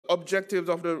objectives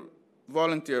of the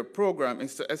volunteer program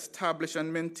is to establish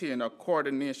and maintain a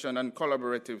coordination and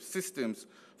collaborative systems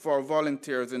for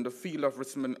volunteers in the field of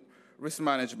risk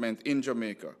management in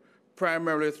Jamaica,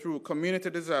 primarily through community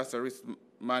disaster risk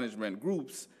management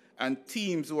groups and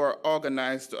teams who are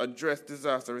organized to address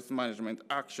disaster risk management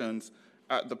actions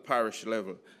at the parish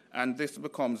level. And this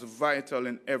becomes vital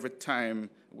in every time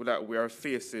that we are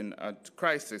facing a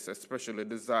crisis, especially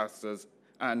disasters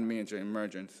and major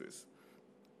emergencies.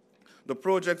 The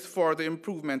project for the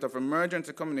improvement of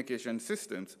emergency communication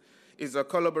systems is a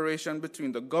collaboration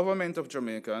between the government of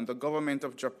Jamaica and the government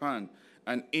of Japan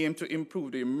and aim to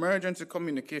improve the emergency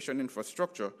communication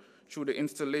infrastructure through the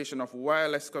installation of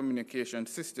wireless communication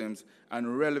systems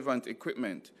and relevant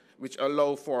equipment, which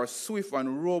allow for swift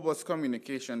and robust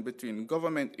communication between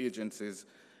government agencies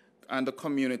and the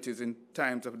communities in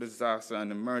times of disaster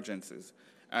and emergencies.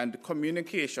 And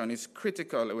communication is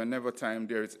critical whenever time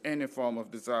there is any form of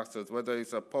disasters, whether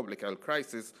it's a public health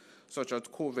crisis, such as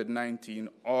COVID-19,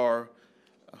 or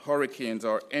hurricanes,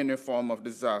 or any form of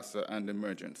disaster and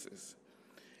emergencies.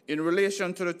 In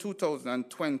relation to the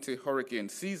 2020 hurricane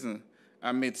season,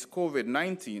 amidst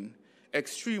COVID-19,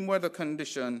 extreme weather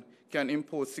conditions can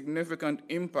impose significant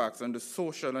impacts on the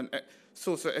social and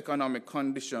socio-economic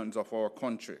conditions of our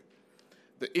country.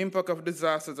 The impact of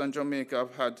disasters on Jamaica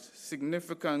have had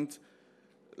significant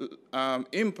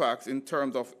impacts in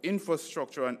terms of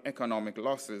infrastructure and economic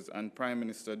losses, and Prime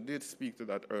Minister did speak to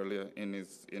that earlier in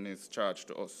his charge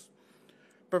to us.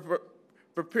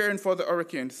 Preparing for the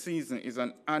hurricane season is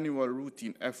an annual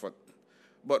routine effort,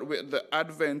 but with the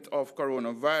advent of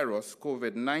coronavirus,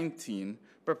 COVID-19,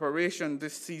 preparation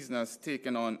this season has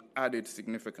taken on added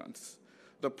significance.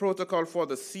 The protocol for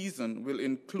the season will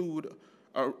include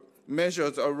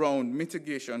measures around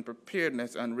mitigation,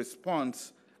 preparedness, and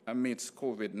response amidst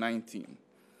COVID-19.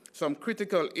 Some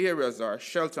critical areas are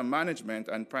shelter management,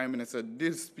 and Prime Minister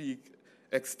did speak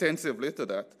extensively to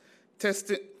that,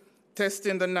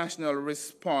 testing the national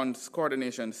response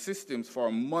coordination systems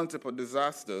for multiple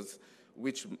disasters,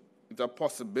 which is a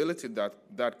possibility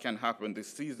that can happen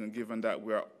this season, given that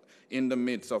we're in the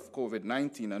midst of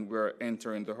COVID-19 and we're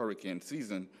entering the hurricane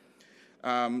season.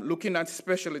 Looking at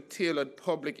specially tailored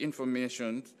public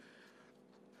information,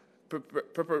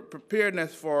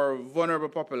 preparedness for vulnerable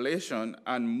population,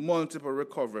 and multiple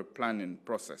recovery planning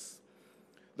process.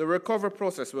 The recovery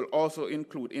process will also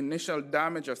include initial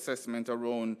damage assessment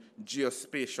around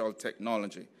geospatial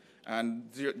technology.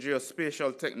 And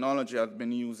geospatial technology has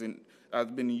been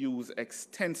used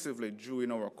extensively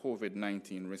during our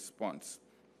COVID-19 response.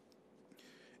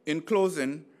 In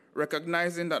closing,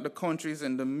 recognizing that the country is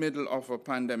in the middle of a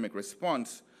pandemic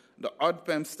response, the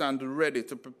ODPEM stands ready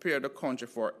to prepare the country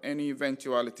for any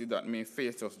eventuality that may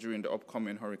face us during the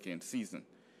upcoming hurricane season.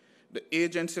 The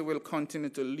agency will continue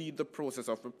to lead the process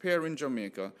of preparing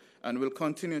Jamaica and will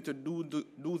continue to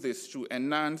do this through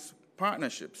enhanced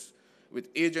partnerships with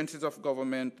agencies of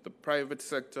government, the private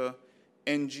sector,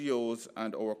 NGOs,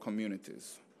 and our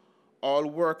communities, all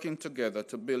working together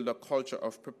to build a culture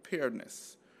of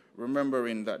preparedness,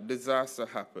 remembering that disaster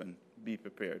happen, be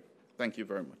prepared. Thank you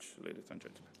very much, ladies and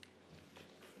gentlemen.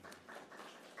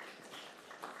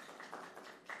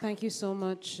 Thank you so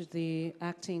much, the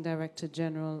Acting Director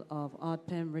General of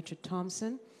ODPEM, Richard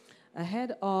Thompson.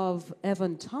 Ahead of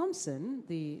Evan Thompson,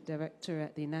 the Director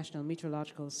at the National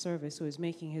Meteorological Service, who is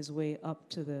making his way up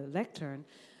to the lectern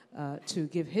to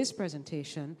give his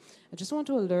presentation, I just want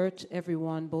to alert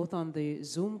everyone, both on the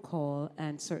Zoom call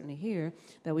and certainly here,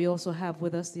 that we also have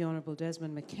with us the Honourable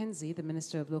Desmond McKenzie, the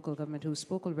Minister of Local Government, who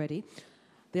spoke already,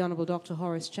 the Honourable Dr.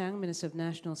 Horace Chang, Minister of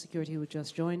National Security, who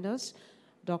just joined us,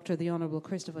 the Honourable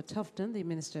Christopher Tufton, the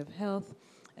Minister of Health,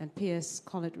 and P.S.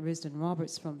 Collett Risdon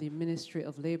Roberts from the Ministry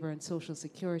of Labour and Social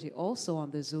Security. Also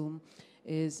on the Zoom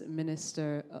is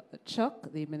Minister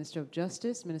Chuck, the Minister of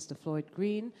Justice, Minister Floyd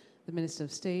Green, the Minister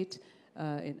of State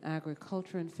in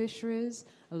Agriculture and Fisheries,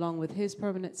 along with his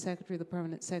permanent secretary, the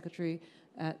permanent secretary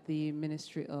at the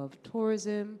Ministry of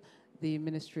Tourism, the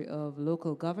Ministry of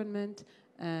Local Government,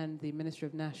 and the Ministry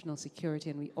of National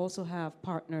Security. And we also have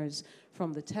partners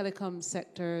from the telecom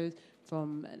sector,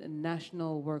 from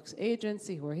National Works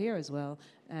Agency, who are here as well,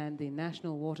 and the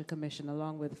National Water Commission,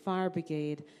 along with Fire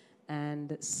Brigade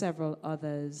and several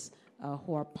others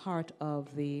who are part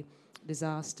of the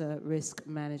Disaster Risk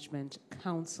Management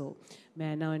Council.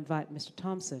 May I now invite Mr.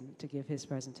 Thompson to give his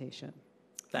presentation.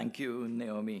 Thank you,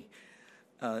 Naomi.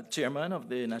 Chairman of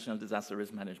the National Disaster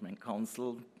Risk Management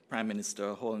Council, Prime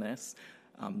Minister Holness,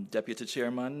 Deputy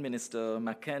Chairman, Minister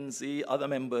Mackenzie, other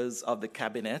members of the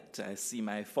Cabinet. I see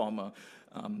my former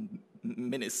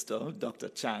Minister, Dr.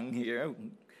 Chang here.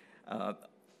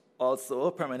 also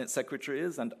permanent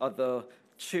secretaries and other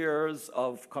chairs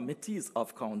of committees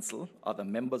of council, other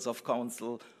members of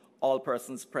council, all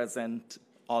persons present,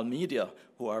 all media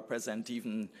who are present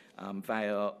even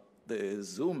via the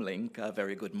Zoom link. A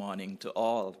very good morning to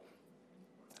all.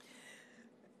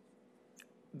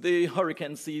 The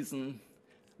hurricane season,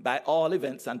 by all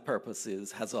events and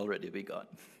purposes, has already begun.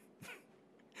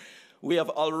 We have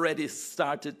already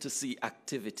started to see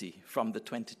activity from the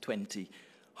 2020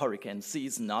 hurricane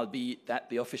season, albeit that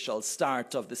the official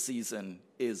start of the season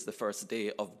is the first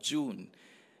day of June,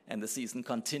 and the season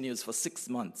continues for 6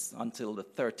 months until the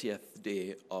 30th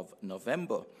day of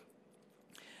November.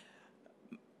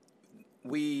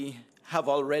 We have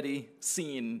already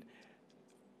seen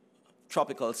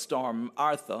Tropical Storm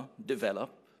Arthur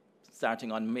develop,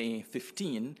 starting on May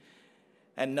 15,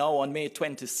 and now on May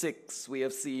 26, we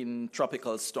have seen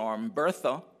Tropical Storm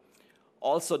Bertha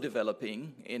also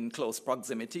developing in close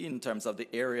proximity in terms of the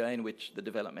area in which the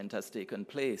development has taken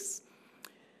place.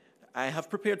 I have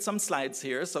prepared some slides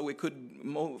here, so we could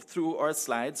move through our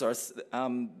slides.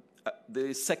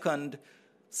 The second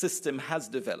system has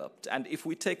developed, and if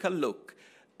we take a look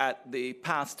at the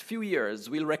past few years,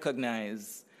 we'll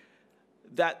recognize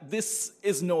that this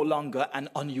is no longer an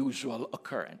unusual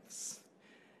occurrence.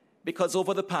 Because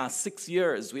over the past 6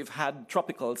 years, we've had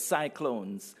tropical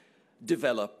cyclones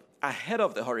develop ahead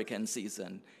of the hurricane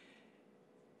season.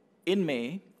 In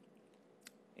May,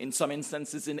 in some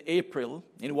instances in April,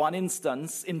 in one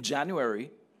instance in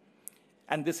January,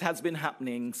 and this has been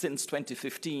happening since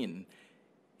 2015.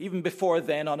 Even before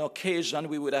then, on occasion,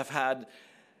 we would have had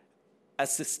a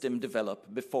system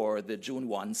develop before the June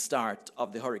 1 start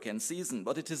of the hurricane season,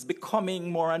 but it is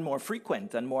becoming more and more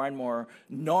frequent and more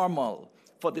normal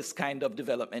for this kind of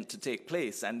development to take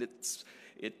place, and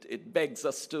it begs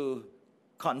us to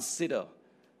consider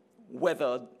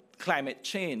whether climate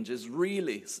change is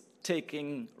really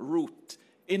taking root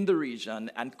in the region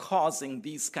and causing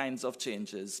these kinds of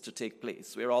changes to take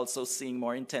place. We're also seeing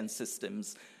more intense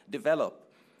systems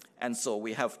develop, and so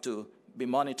we have to be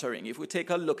monitoring. If we take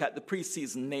a look at the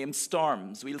pre-season named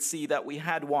storms, we'll see that we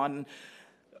had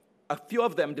a few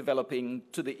of them developing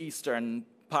to the eastern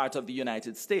part of the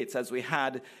United States, as we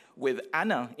had with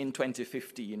Anna in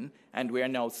 2015, and we are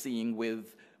now seeing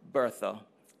with Bertha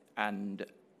and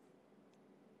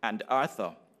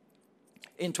Arthur.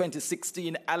 In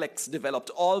 2016, Alex developed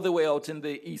all the way out in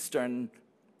the eastern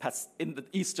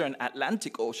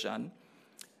Atlantic Ocean,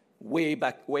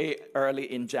 way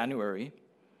early in January.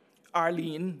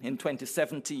 Arlene in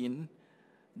 2017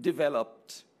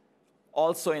 developed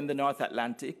also in the North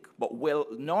Atlantic, but well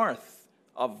north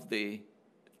of the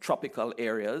tropical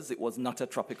areas. It was not a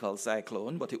tropical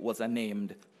cyclone, but it was a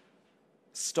named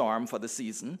storm for the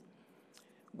season.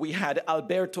 We had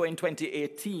Alberto in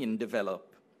 2018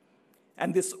 develop,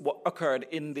 and this occurred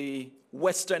in the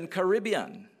Western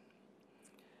Caribbean.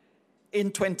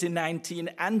 In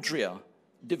 2019, Andrea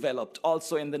developed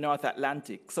also in the North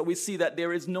Atlantic. So we see that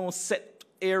there is no set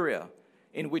area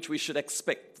in which we should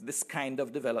expect this kind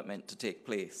of development to take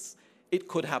place. It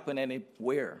could happen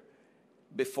anywhere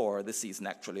before the season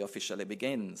actually officially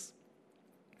begins.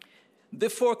 The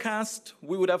forecast,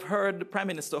 we would have heard Prime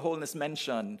Minister Holness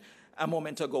mention a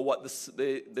moment ago what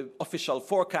the official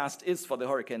forecast is for the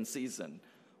hurricane season,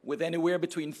 with anywhere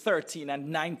between 13 and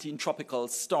 19 tropical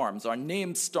storms or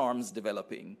named storms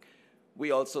developing.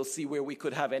 We also see where we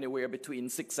could have anywhere between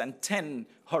 6 and 10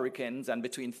 hurricanes and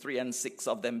between 3 and 6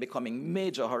 of them becoming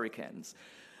major hurricanes.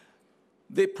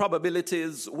 The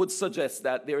probabilities would suggest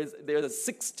that there is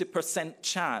a 60%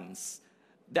 chance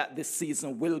that this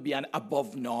season will be an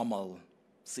above normal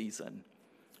season.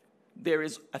 There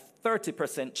is a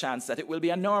 30% chance that it will be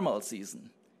a normal season,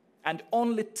 and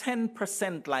only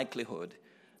 10% likelihood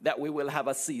that we will have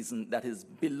a season that is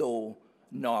below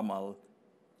normal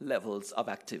levels of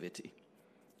activity.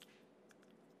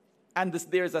 And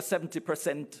there is a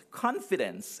 70%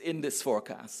 confidence in this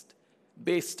forecast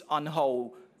based on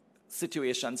how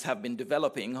situations have been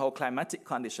developing, how climatic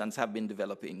conditions have been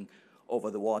developing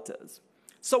over the waters.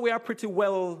 So we are pretty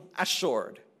well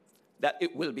assured that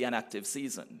it will be an active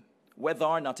season. Whether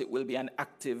or not it will be an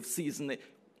active season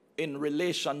in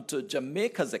relation to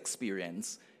Jamaica's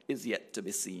experience is yet to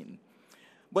be seen.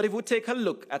 But if we take a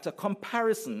look at a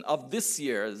comparison of this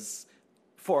year's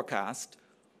forecast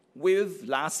with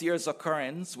last year's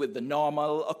occurrence, with the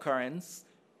normal occurrence,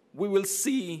 we will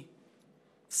see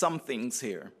some things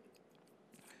here.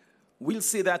 We'll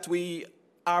see that we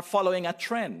are following a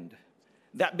trend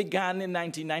that began in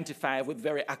 1995 with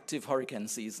very active hurricane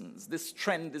seasons. This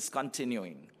trend is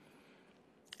continuing.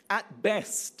 At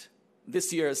best,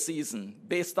 this year's season,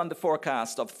 based on the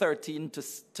forecast of 13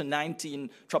 to 19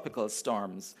 tropical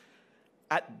storms,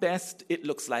 at best, it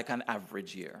looks like an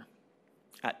average year,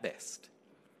 at best.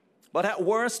 But at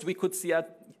worst, we could see a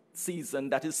season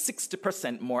that is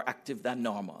 60% more active than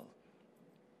normal.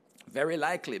 Very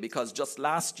likely, because just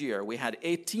last year we had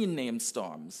 18 named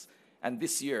storms, and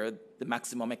this year the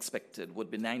maximum expected would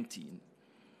be 19.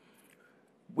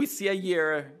 We see a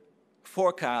year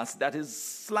forecast that is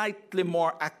slightly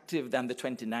more active than the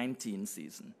 2019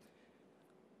 season,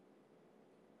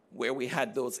 where we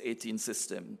had those 18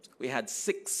 systems. We had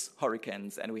 6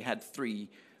 hurricanes and we had 3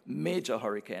 major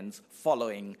hurricanes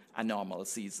following a normal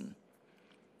season.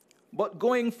 But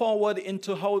going forward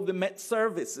into how the Met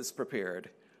Service is prepared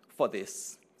for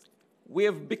this, we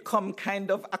have become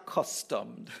kind of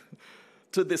accustomed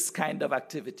to this kind of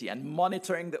activity and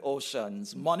monitoring the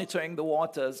oceans, monitoring the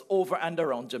waters over and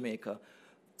around Jamaica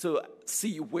to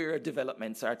see where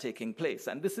developments are taking place.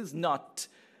 And this is not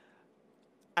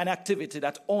an activity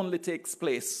that only takes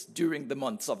place during the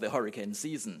months of the hurricane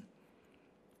season.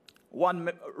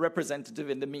 One representative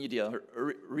in the media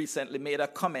recently made a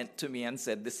comment to me and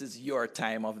said, "This is your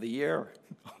time of the year."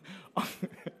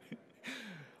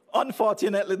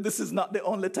 Unfortunately, this is not the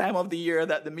only time of the year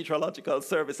that the Meteorological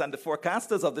Service and the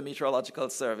forecasters of the Meteorological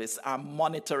Service are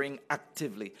monitoring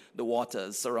actively the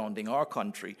waters surrounding our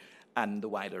country and the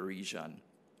wider region.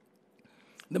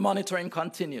 The monitoring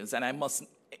continues, and I must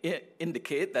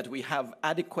indicate that we have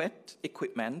adequate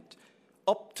equipment,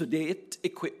 up-to-date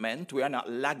equipment. We are not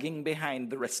lagging behind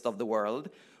the rest of the world.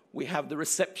 We have the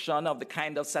reception of the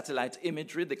kind of satellite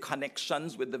imagery, the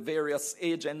connections with the various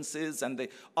agencies and the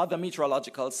other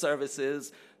meteorological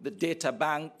services, the data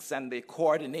banks and the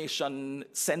coordination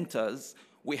centers.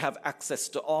 We have access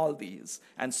to all these,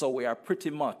 and so we are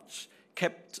pretty much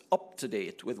kept up to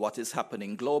date with what is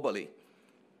happening globally.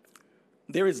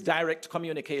 There is direct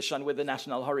communication with the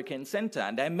National Hurricane Center,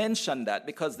 and I mention that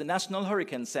because the National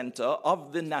Hurricane Center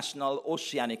of the National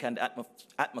Oceanic and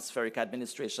Atmospheric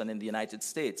Administration in the United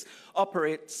States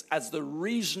operates as the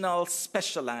regional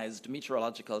specialized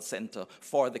meteorological center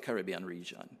for the Caribbean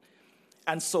region.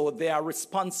 And so they are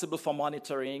responsible for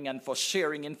monitoring and for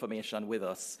sharing information with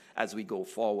us as we go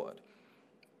forward.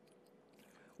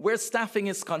 Where staffing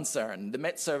is concerned, the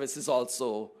Met Service is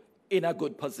also in a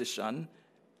good position,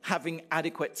 having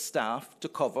adequate staff to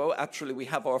cover. Actually, we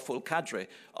have our full cadre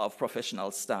of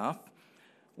professional staff.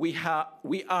 We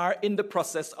are in the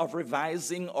process of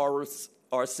revising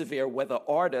our severe weather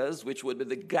orders, which would be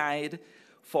the guide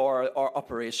for our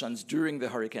operations during the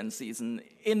hurricane season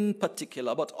in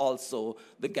particular, but also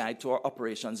the guide to our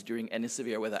operations during any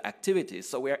severe weather activities.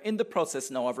 So we are in the process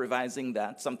now of revising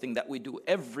that, something that we do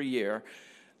every year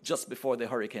just before the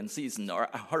hurricane season. Our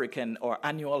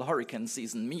annual hurricane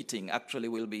season meeting actually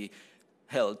will be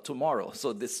held tomorrow.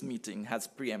 So this meeting has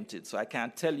preempted. So I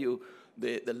can't tell you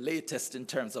the latest in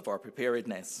terms of our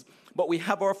preparedness. But we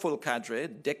have our full cadre,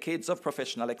 decades of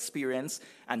professional experience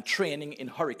and training in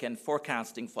hurricane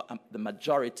forecasting for the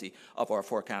majority of our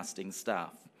forecasting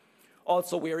staff.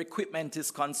 Also, where equipment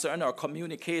is concerned, our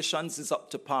communications is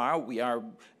up to par. We are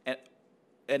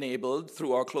enabled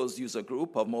through our closed user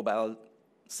group of mobile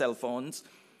cell phones,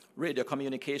 radio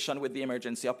communication with the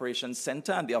Emergency Operations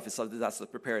Center and the Office of Disaster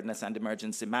Preparedness and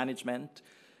Emergency Management,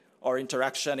 our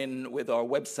interaction with our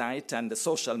website and the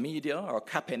social media, our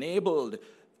CAP-enabled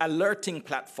alerting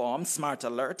platform, Smart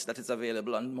Alert, that is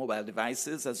available on mobile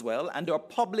devices as well, and our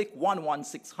public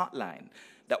 116 hotline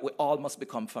that we all must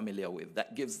become familiar with,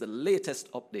 that gives the latest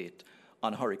update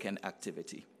on hurricane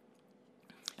activity.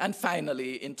 And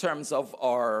finally, in terms of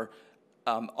our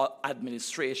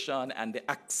administration and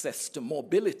the access to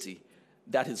mobility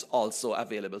that is also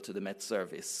available to the Met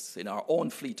Service in our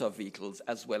own fleet of vehicles,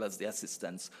 as well as the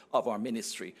assistance of our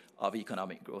Ministry of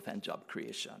Economic Growth and Job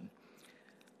Creation.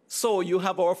 So you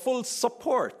have our full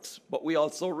support, but we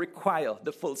also require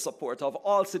the full support of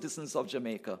all citizens of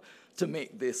Jamaica to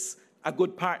make this a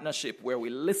good partnership where we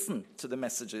listen to the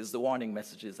messages, the warning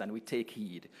messages, and we take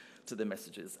heed to the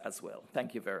messages as well.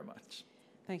 Thank you very much.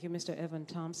 Thank you, Mr. Evan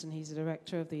Thompson. He's the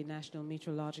Director of the National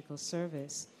Meteorological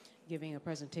Service, giving a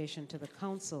presentation to the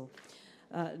Council.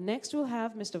 Next, we'll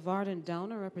have Mr. Varden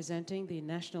Downer representing the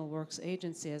National Works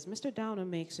Agency. As Mr. Downer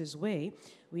makes his way,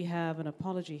 we have an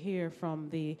apology here from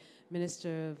the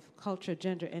Minister of Culture,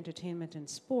 Gender, Entertainment and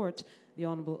Sport, the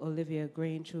Honorable Olivia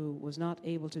Grange, who was not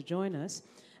able to join us.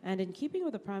 And in keeping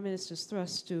with the Prime Minister's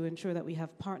thrust to ensure that we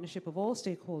have partnership of all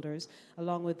stakeholders,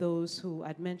 along with those who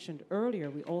I'd mentioned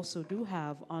earlier, we also do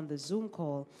have on the Zoom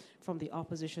call from the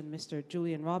opposition, Mr.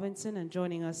 Julian Robinson, and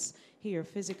joining us here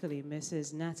physically,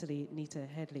 Mrs. Natalie Nita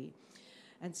Headley.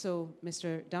 And so,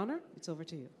 Mr. Downer, it's over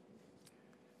to you.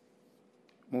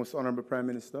 Most Honorable Prime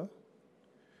Minister,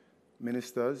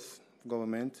 Ministers,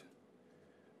 Government,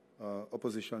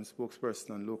 Opposition Spokesperson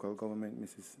and Local Government,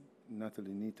 Mrs.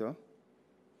 Natalie Nita,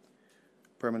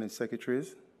 Permanent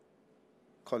Secretaries,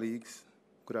 colleagues,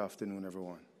 good afternoon,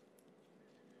 everyone.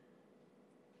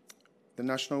 The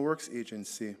National Works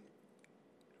Agency,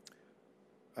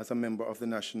 as a member of the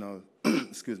National,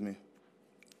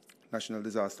 National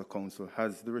Disaster Council,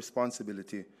 has the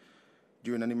responsibility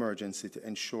during an emergency to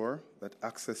ensure that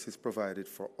access is provided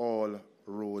for all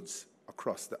roads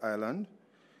across the island.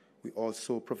 We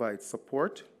also provide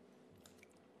support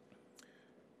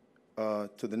to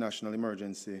the National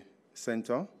Emergency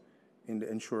Center in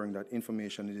ensuring that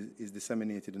information is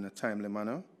disseminated in a timely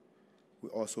manner. We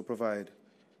also provide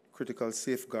critical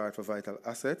safeguard for vital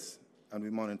assets, and we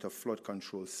monitor flood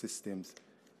control systems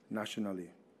nationally.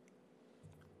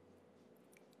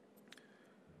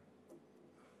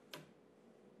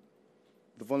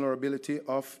 The vulnerability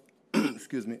of,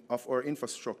 of our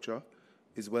infrastructure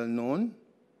is well known.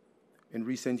 In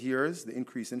recent years, the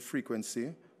increase in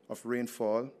frequency of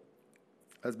rainfall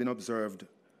has been observed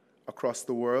across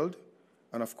the world,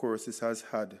 and of course, this has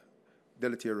had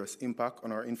deleterious impact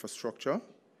on our infrastructure.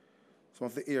 Some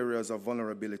of the areas of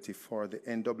vulnerability for the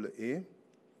NAA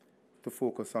to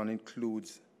focus on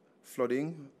includes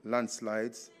flooding,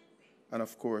 landslides, and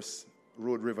of course,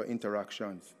 road-river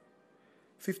interactions.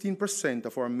 15%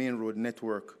 of our main road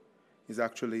network is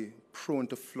actually prone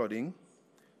to flooding.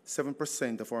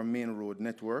 7% of our main road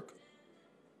network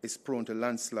is prone to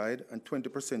landslide, and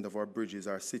 20% of our bridges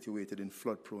are situated in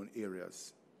flood-prone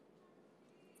areas.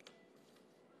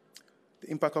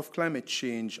 The impact of climate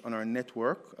change on our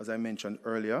network, as I mentioned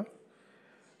earlier,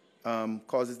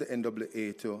 causes the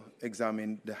NAA to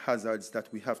examine the hazards that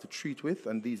we have to treat with,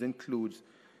 and these include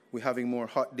we having more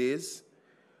hot days,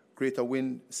 greater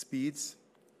wind speeds,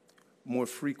 more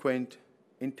frequent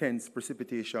intense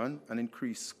precipitation, and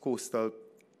increased coastal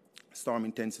storm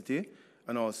intensity,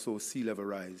 and also sea level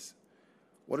rise.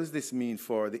 What does this mean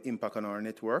for the impact on our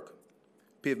network?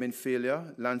 Pavement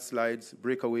failure, landslides,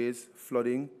 breakaways,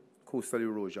 flooding, coastal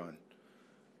erosion.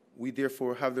 We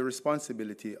therefore have the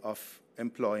responsibility of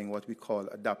employing what we call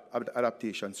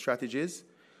adaptation strategies,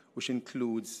 which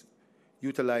includes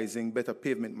utilizing better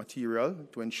pavement material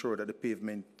to ensure that the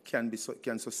pavement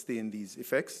can sustain these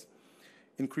effects,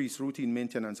 increase routine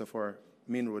maintenance of our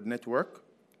main road network,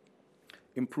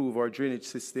 improve our drainage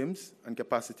systems and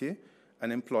capacity,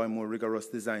 and employ more rigorous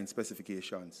design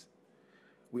specifications.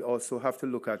 We also have to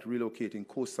look at relocating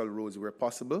coastal roads where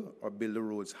possible or build the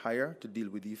roads higher to deal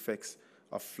with the effects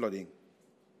of flooding.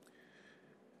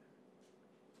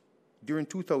 During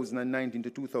 2019 to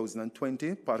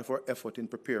 2020, part of our effort in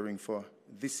preparing for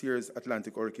this year's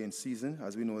Atlantic hurricane season,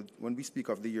 as we know, when we speak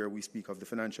of the year, we speak of the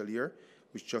financial year,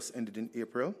 which just ended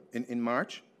in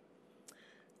March.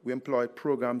 We employ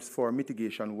programs for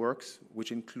mitigation works,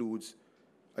 which includes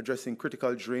addressing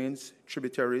critical drains,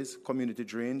 tributaries, community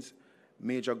drains,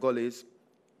 major gullies,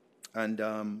 and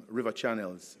river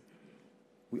channels.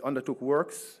 We undertook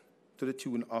works to the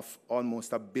tune of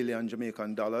almost $1 billion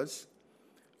Jamaican dollars,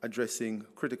 addressing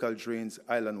critical drains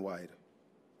island-wide.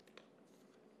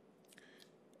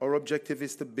 Our objective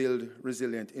is to build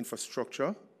resilient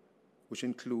infrastructure, which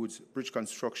includes bridge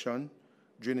construction,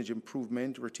 drainage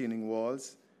improvement, retaining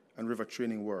walls, and river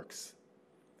training works.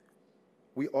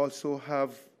 We also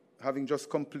have, having just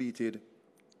completed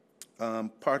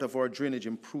part of our drainage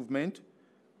improvement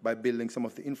by building some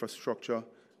of the infrastructure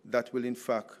that will in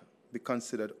fact be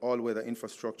considered all-weather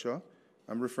infrastructure.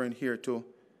 I'm referring here to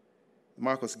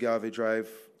Marcus Garvey Drive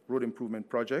Road Improvement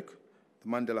Project, the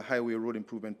Mandela Highway Road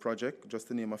Improvement Project, just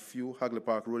to name a few, Hagley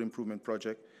Park Road Improvement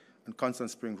Project, and Constant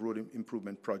Spring Road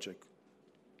Improvement Project.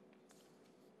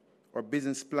 Our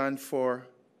business plan for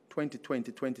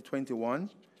 2020-2021,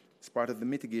 as part of the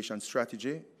mitigation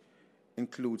strategy,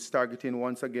 includes targeting,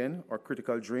 once again, our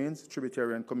critical drains,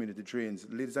 tributary and community drains.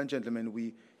 Ladies and gentlemen,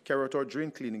 we carry out our drain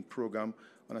cleaning program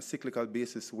on a cyclical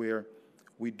basis where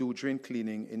we do drain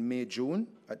cleaning in May, June.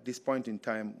 At this point in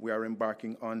time, we are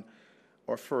embarking on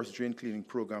our first drain cleaning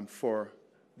program for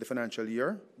the financial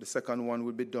year. The second one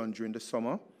will be done during the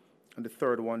summer, and the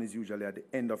third one is usually at the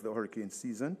end of the hurricane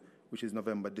season, which is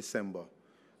November, December.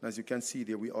 And as you can see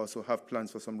there, we also have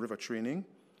plans for some river training.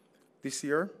 This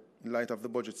year, in light of the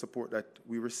budget support that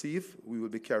we receive, we will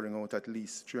be carrying out at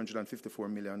least $354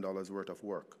 million worth of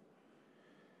work.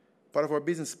 Part of our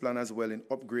business plan as well in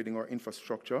upgrading our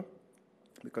infrastructure,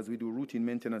 because we do routine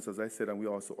maintenance, as I said, and we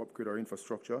also upgrade our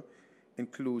infrastructure,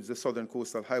 includes the Southern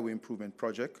Coastal Highway Improvement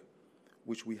Project,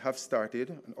 which we have started,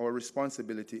 and our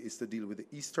responsibility is to deal with the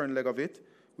eastern leg of it,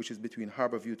 which is between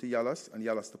Harborview to Yallas and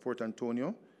Yallas to Port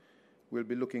Antonio. we'll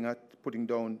be looking at putting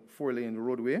down 4-lane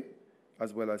roadway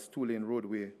as well as 2-lane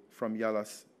roadway from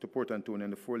Yallas to Port Antonio,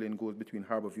 and the 4-lane goes between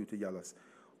Harborview to Yallas.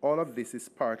 All of this is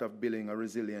part of building a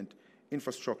resilient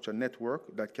infrastructure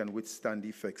network that can withstand the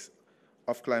effects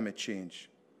of climate change.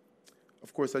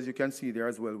 Of course, as you can see there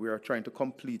as well, we are trying to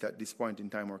complete at this point in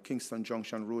time our Kingston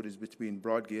Junction Road is between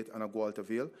Broadgate and Agualta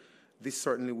Vale. This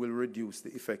certainly will reduce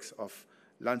the effects of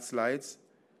landslides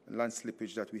and land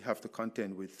slippage that we have to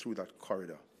contend with through that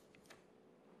corridor.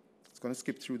 I'm going to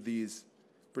skip through these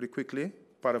pretty quickly.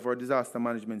 Part of our disaster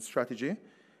management strategy,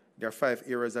 there are 5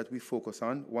 areas that we focus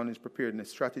on. One is preparedness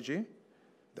strategy.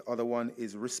 The other one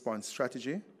is response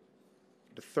strategy.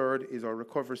 The third is our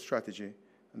recovery strategy.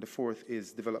 And the fourth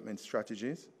is development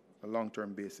strategies, a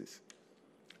long-term basis.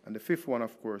 And the fifth one,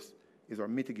 of course, is our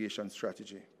mitigation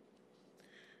strategy.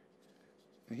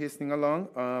 And hastening along,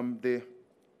 the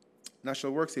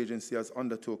National Works Agency has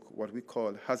undertook what we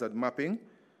call hazard mapping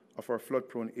of our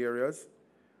flood-prone areas.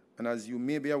 And as you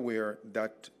may be aware,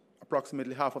 that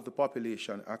approximately half of the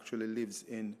population actually lives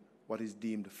in what is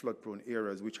deemed flood-prone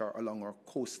areas, which are along our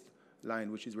coastline,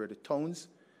 which is where the towns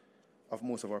of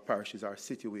most of our parishes are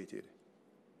situated.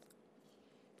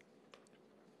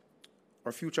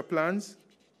 Our future plans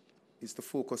is to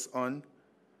focus on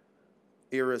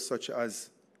areas such as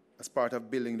part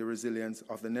of building the resilience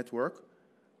of the network,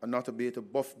 and not abate a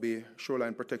Buff Bay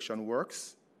Shoreline Protection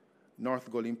Works,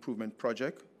 North Gully Improvement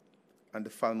Project, and the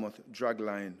Falmouth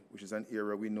Dragline, which is an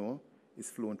area we know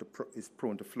is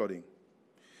prone to flooding.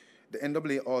 The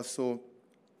NAA also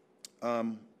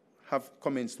have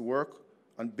commenced work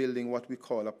on building what we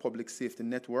call a public safety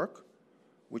network,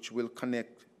 which will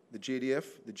connect the JDF,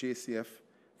 the JCF,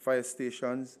 fire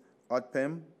stations,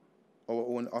 ODPEM, our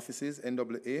own offices,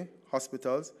 NAA,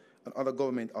 hospitals, and other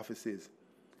government offices.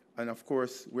 And of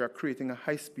course, we are creating a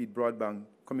high-speed broadband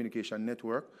communication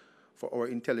network for our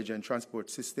intelligent transport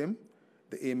system.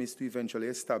 The aim is to eventually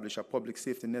establish a public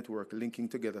safety network linking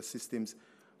together systems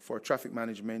for traffic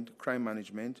management, crime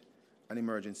management, and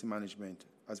emergency management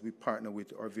as we partner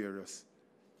with our various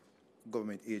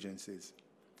government agencies.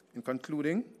 In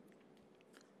concluding,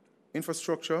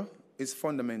 infrastructure is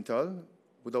fundamental.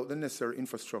 Without the necessary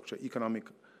infrastructure, economic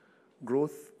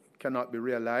growth cannot be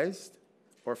realized.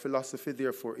 Our philosophy,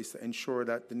 therefore, is to ensure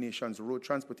that the nation's road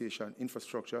transportation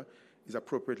infrastructure is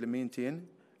appropriately maintained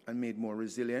and made more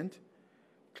resilient.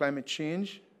 Climate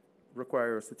change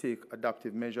requires us to take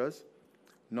adaptive measures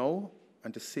now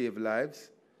and to save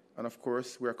lives. And of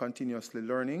course, we are continuously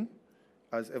learning.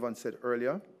 As Evan said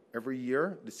earlier, every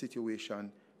year the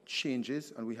situation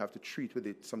changes and we have to treat with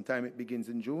it. Sometimes it begins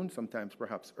in June, sometimes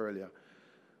perhaps earlier.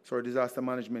 So our disaster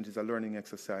management is a learning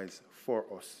exercise for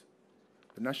us.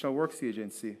 The National Works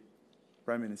Agency,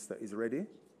 Prime Minister, is ready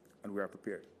and we are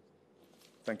prepared.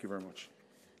 Thank you very much.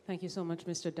 Thank you so much,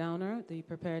 Mr. Downer. The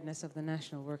preparedness of the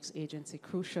National Works Agency,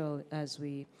 crucial as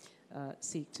we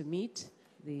seek to meet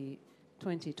the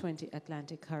 2020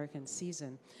 Atlantic hurricane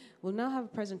season. We'll now have a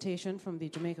presentation from the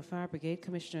Jamaica Fire Brigade.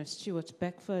 Commissioner Stuart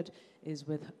Beckford is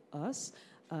with us.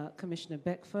 Commissioner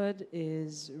Beckford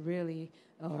is really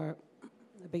our,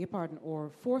 our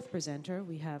fourth presenter.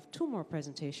 We have 2 more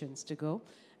presentations to go.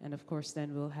 And of course,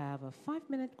 then we'll have a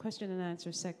 5-minute question and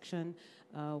answer section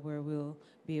where we'll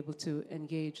be able to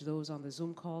engage those on the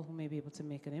Zoom call who may be able to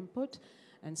make an input.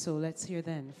 And so let's hear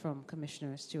then from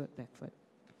Commissioner Stuart Beckford.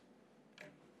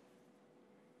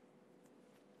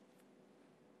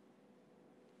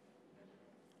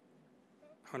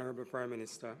 Honorable Prime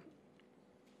Minister,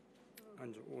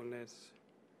 Andrew Holness,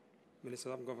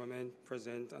 Minister of Government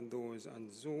present and those on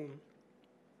Zoom,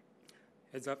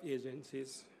 heads of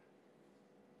agencies,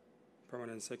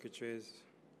 permanent secretaries,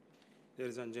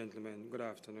 ladies and gentlemen, good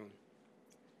afternoon.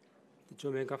 The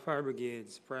Jamaica Fire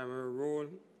Brigade's primary role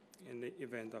in the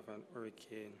event of an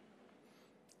hurricane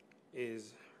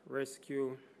is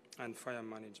rescue and fire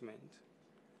management.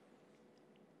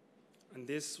 And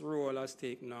this role has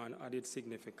taken on added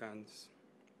significance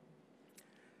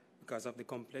because of the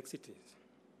complexities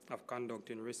of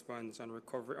conducting response and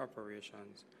recovery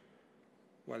operations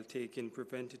while taking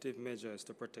preventative measures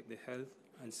to protect the health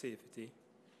and safety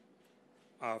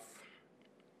of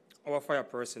our fire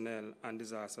personnel and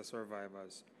disaster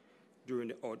survivors during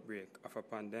the outbreak of a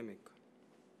pandemic.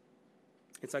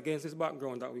 It's against this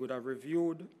background that we would have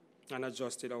reviewed and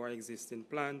adjusted our existing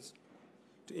plans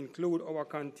to include our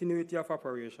continuity of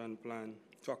operation plan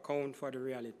to account for the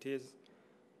realities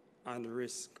and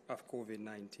risk of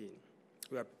COVID-19.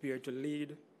 We are prepared to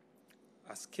lead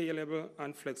a scalable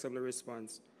and flexible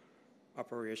response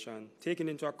operation, taking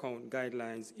into account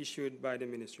guidelines issued by the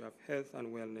Ministry of Health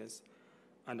and Wellness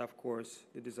and of course,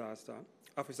 the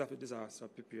Office of Disaster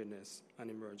Preparedness and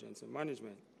Emergency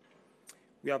Management.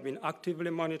 We have been actively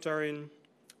monitoring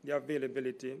the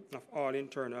availability of all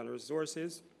internal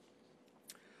resources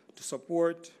to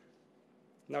support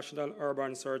national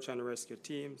urban search and rescue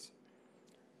teams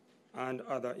and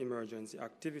other emergency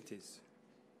activities.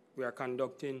 We are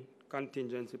conducting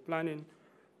contingency planning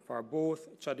for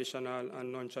both traditional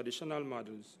and non-traditional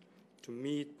models to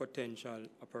meet potential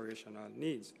operational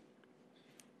needs.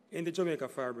 In the Jamaica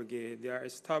Fire Brigade, there are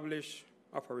established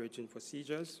operating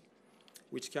procedures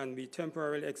which can be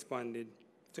temporarily expanded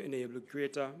to enable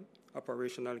greater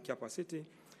operational capacity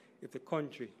if the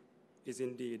country is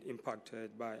indeed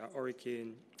impacted by a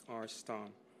hurricane or storm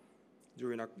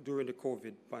during the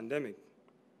COVID pandemic.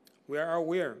 We are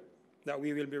aware that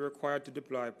we will be required to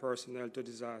deploy personnel to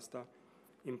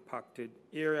disaster-impacted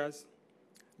areas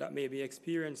that may be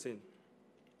experiencing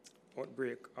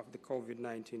outbreak of the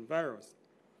COVID-19 virus.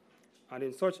 And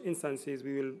in such instances,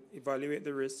 we will evaluate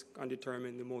the risk and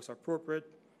determine the most appropriate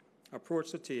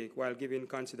approach to take while giving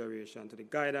consideration to the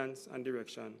guidance and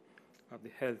direction of the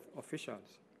health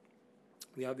officials.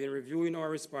 We have been reviewing our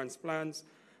response plans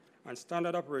and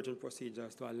standard operating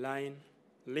procedures to align,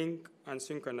 link, and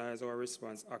synchronize our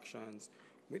response actions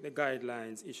with the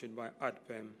guidelines issued by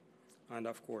ADPEM and,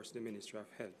 of course, the Ministry of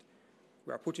Health.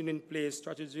 We are putting in place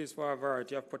strategies for a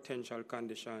variety of potential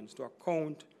conditions to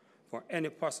account for any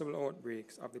possible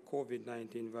outbreaks of the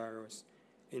COVID-19 virus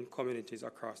in communities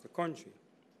across the country.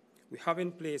 We have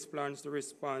in place plans to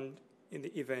respond in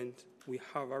the event we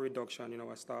have a reduction in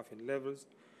our staffing levels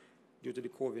due to the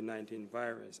COVID-19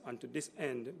 virus. And to this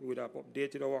end, we would have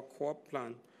updated our co-op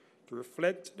plan to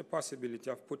reflect the possibility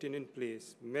of putting in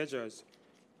place measures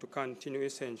to continue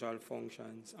essential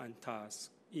functions and tasks,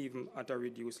 even at a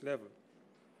reduced level.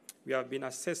 We have been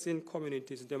assessing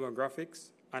communities' demographics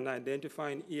and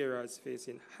identifying areas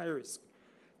facing high risk,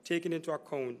 taking into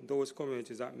account those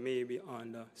communities that may be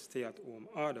under stay-at-home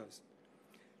orders.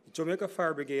 The Jamaica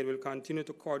Fire Brigade will continue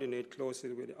to coordinate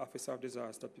closely with the Office of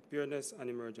Disaster Preparedness and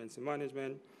Emergency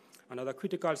Management and other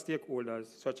critical stakeholders,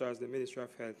 such as the Ministry of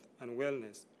Health and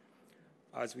Wellness,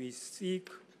 as we seek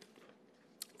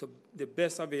the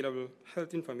best available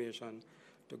health information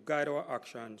to guide our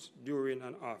actions during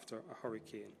and after a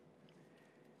hurricane.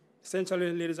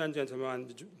 Essentially, ladies and gentlemen,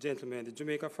 the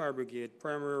Jamaica Fire Brigade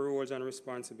primary roles and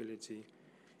responsibility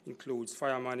includes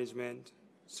fire management,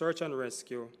 search and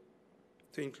rescue,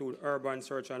 to include urban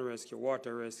search and rescue,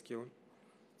 water rescue,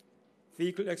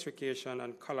 vehicle extrication,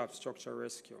 and collapsed structure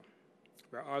rescue.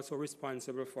 We are also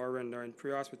responsible for rendering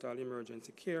pre-hospital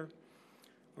emergency care.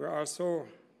 We are also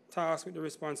tasked with the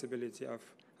responsibility of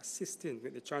assisting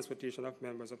with the transportation of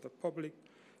members of the public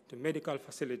to medical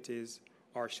facilities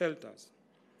or shelters.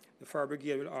 The Fire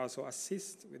Brigade will also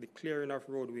assist with the clearing of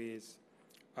roadways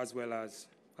as well as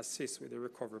assist with the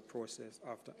recovery process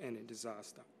after any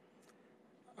disaster.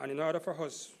 And in order for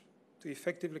us to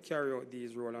effectively carry out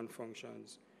these roles and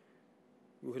functions,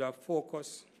 we would have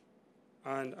focus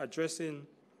on addressing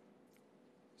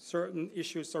certain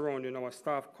issues surrounding our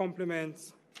staff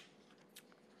complements,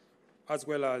 as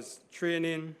well as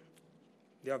training,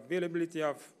 the availability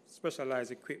of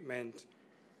specialized equipment,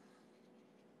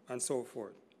 and so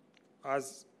forth.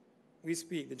 As we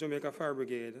speak, the Jamaica Fire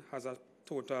Brigade has a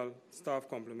total staff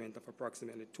complement of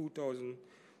approximately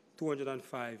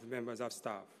 2,205 members of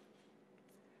staff.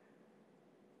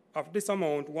 Of this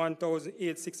amount,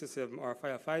 1,867 are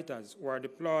firefighters who are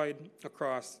deployed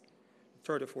across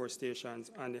 34 stations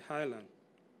on the island.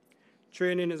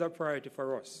 Training is a priority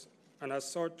for us, and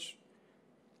as such,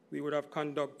 we would have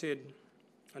conducted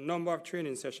a number of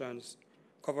training sessions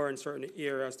covering certain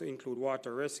areas to include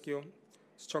water rescue,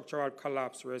 structural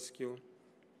collapse rescue,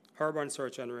 urban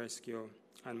search and rescue,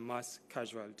 and mass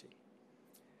casualty.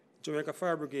 Jamaica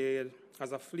Fire Brigade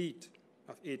has a fleet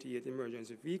of 88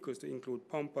 emergency vehicles to include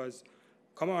pumpers,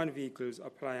 command vehicles,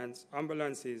 appliance,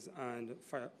 ambulances, and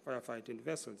firefighting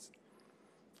vessels.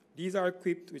 These are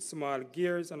equipped with small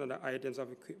gears and other items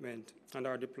of equipment and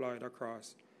are deployed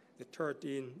across the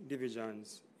 13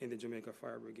 divisions in the Jamaica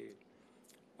Fire Brigade.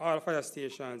 All fire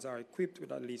stations are equipped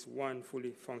with at least one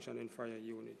fully functioning fire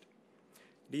unit.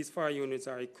 These fire units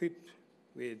are equipped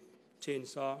with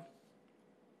chainsaw,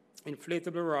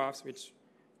 inflatable rafts, which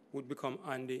would become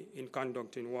handy in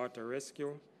conducting water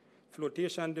rescue,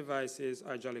 flotation devices,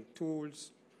 hydraulic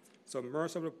tools,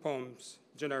 submersible pumps,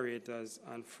 generators,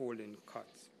 and folding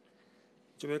cots.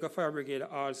 Jamaica Fire Brigade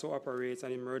also operates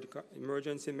an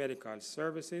emergency medical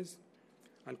services,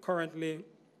 and currently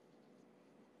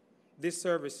this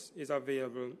service is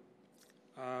available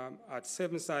at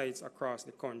 7 sites across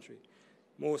the country,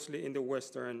 mostly in the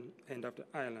western end of the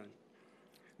island.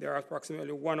 There are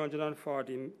approximately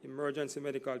 140 emergency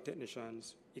medical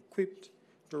technicians equipped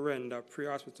to render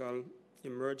pre-hospital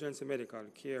emergency medical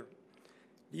care.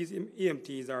 These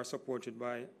EMTs are supported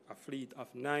by a fleet of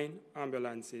 9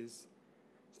 ambulances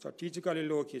strategically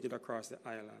located across the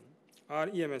island. All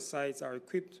EMS sites are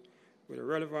equipped with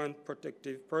relevant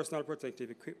personal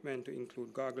protective equipment to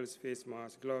include goggles, face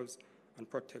masks, gloves, and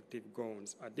protective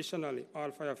gowns. Additionally, all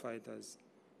firefighters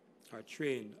are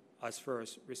trained as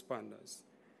first responders.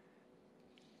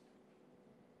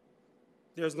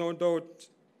 There's no doubt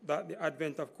that the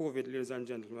advent of COVID, ladies and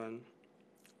gentlemen,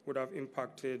 would have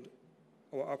impacted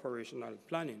our operational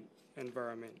planning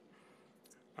environment.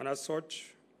 And as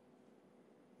such,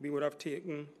 we would have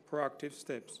taken proactive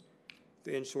steps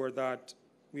to ensure that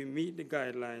we meet the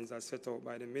guidelines as set out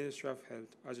by the Ministry of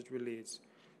Health as it relates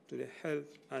to the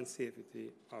health and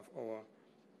safety of our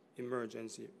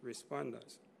emergency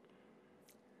responders.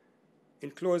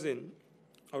 In closing,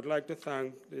 I would like to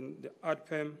thank the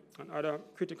ADPEM and other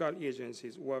critical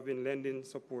agencies who have been lending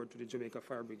support to the Jamaica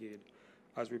Fire Brigade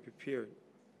as we prepare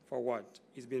for what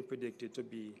is being predicted to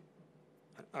be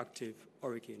an active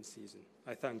hurricane season.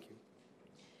 I thank you.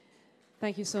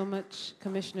 Thank you so much,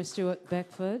 Commissioner Stuart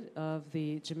Beckford of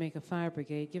the Jamaica Fire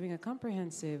Brigade, giving a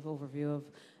comprehensive overview of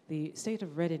the state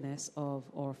of readiness of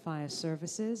our fire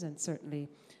services and certainly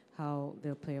how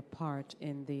they'll play a part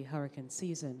in the hurricane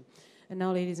season. And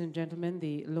now, ladies and gentlemen,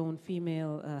 the lone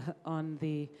female on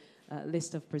the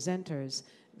list of presenters,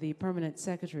 the Permanent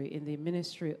Secretary in the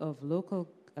Ministry of the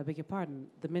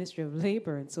Ministry of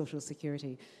Labor and Social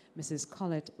Security, Mrs.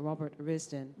 Colette Robert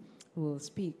Risden, who will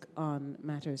speak on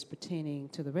matters pertaining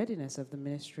to the readiness of the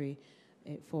ministry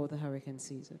for the hurricane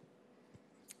season.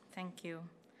 Thank you.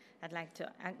 I'd like to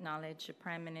acknowledge the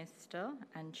Prime Minister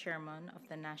and Chairman of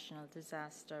the National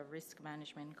Disaster Risk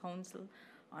Management Council,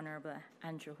 Honorable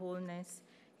Andrew Holness,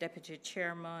 Deputy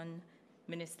Chairman,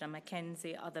 Minister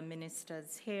Mackenzie, other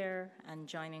ministers here, and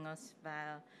joining us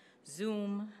via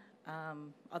Zoom,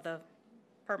 other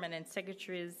permanent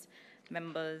secretaries,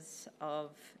 members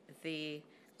of the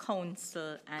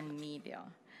Council and media.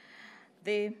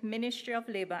 The Ministry of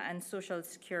Labor and Social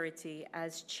Security,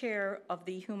 as chair of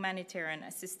the Humanitarian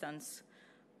Assistance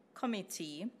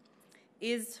Committee,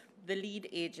 is the lead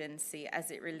agency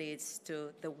as it relates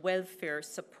to the welfare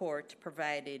support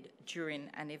provided during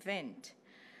an event.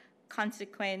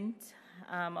 Consequent,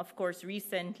 of course,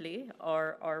 recently,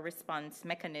 our response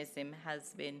mechanism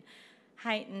has been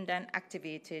heightened and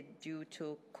activated due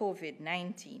to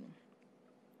COVID-19.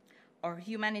 Our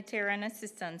humanitarian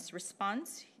assistance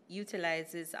response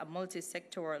utilizes a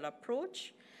multi-sectoral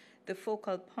approach. The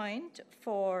focal point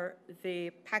for the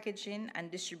packaging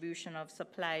and distribution of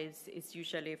supplies is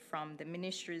usually from the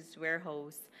ministry's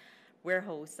warehouse,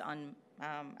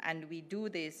 and we do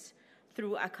this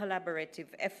through a collaborative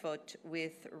effort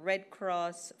with Red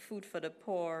Cross, Food for the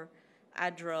Poor,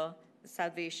 ADRA,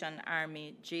 Salvation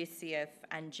Army, JCF,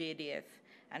 and JDF.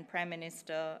 And Prime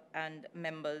Minister and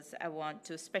members, I want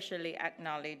to especially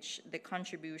acknowledge the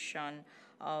contribution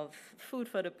of Food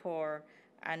for the Poor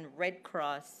and Red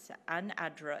Cross and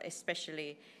ADRA,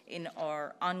 especially in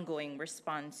our ongoing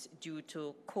response due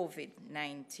to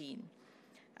COVID-19.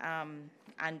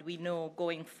 And we know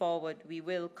going forward, we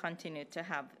will continue to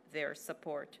have their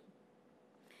support.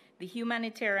 The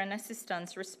Humanitarian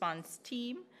Assistance Response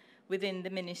Team within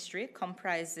the ministry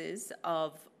comprises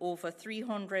of over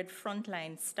 300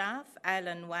 frontline staff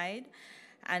island-wide,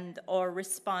 and our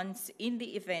response in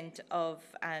the event of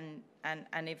an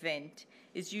event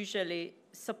is usually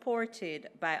supported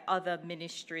by other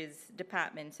ministries,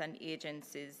 departments, and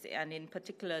agencies, and in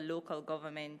particular local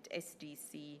government,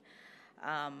 SDC,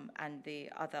 and the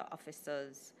other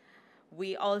officers.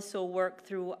 We also work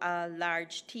through a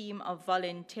large team of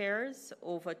volunteers,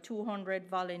 over 200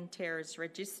 volunteers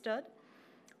registered.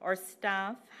 Our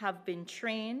staff have been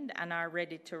trained and are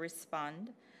ready to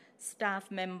respond. Staff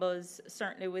members,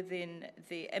 certainly within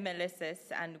the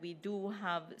MLSS, and we do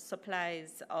have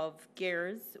supplies of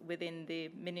gears within the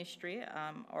ministry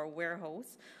or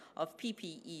warehouse of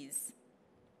PPEs.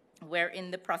 We're in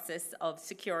the process of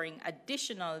securing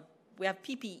we have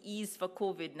PPEs for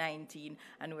COVID-19,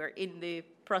 and we're in the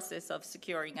process of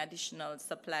securing additional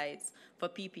supplies for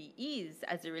PPEs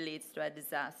as it relates to a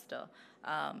disaster,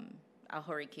 a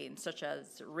hurricane, such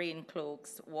as rain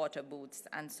cloaks, water boots,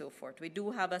 and so forth. We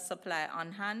do have a supply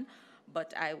on hand,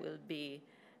 but I will be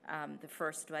the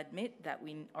first to admit that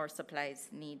our supplies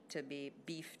need to be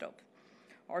beefed up.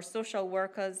 Our social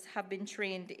workers have been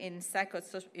trained in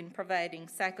providing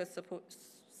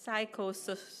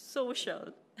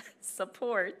psychosocial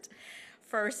support,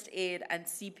 first aid, and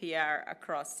CPR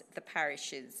across the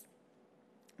parishes.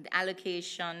 the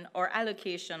allocation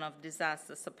of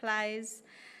disaster supplies.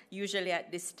 Usually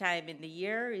at this time in the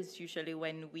year is usually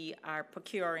when we are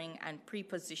procuring and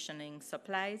pre-positioning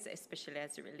supplies, especially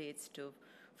as it relates to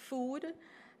food,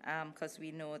 because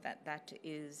we know that that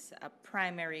is a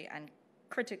primary and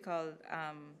critical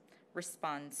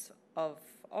response of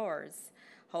ours.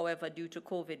 However, due to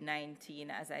COVID-19,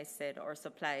 as I said, our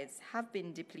supplies have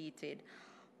been depleted.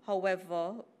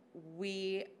 However,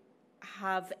 we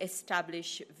have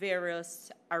established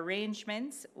various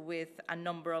arrangements with a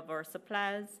number of our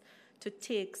suppliers to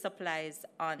take supplies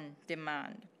on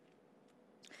demand.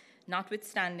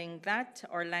 Notwithstanding that,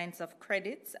 our lines of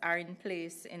credits are in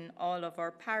place in all of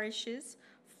our parishes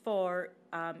for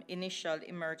initial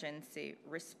emergency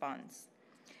response.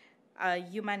 A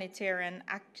humanitarian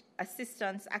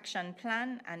assistance action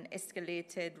plan and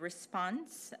escalated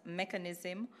response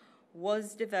mechanism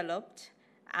was developed,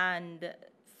 and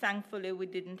thankfully we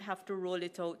didn't have to roll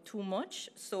it out too much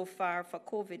so far for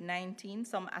COVID-19.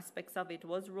 Some aspects of it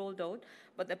was rolled out,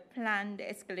 but the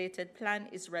escalated plan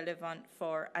is relevant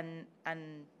for a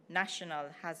national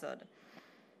hazard.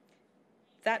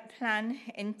 That plan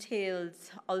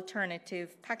entails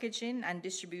alternative packaging and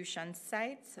distribution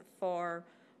sites for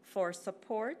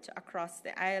support across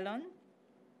the island,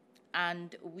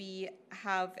 and we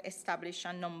have established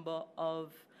a number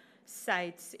of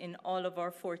sites in all of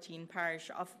our 14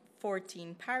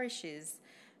 parishes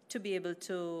to be able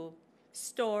to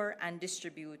store and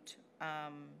distribute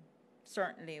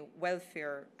certainly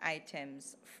welfare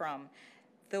items from.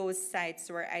 Those sites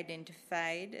were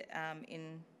identified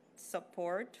in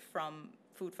support from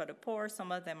Food for the Poor.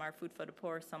 Some of them are Food for the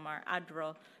Poor, some are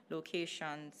ADRA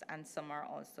locations, and some are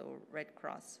also Red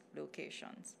Cross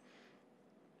locations.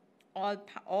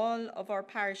 All of our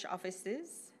parish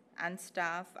offices and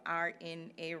staff are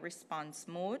in a response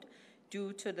mode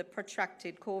due to the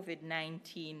protracted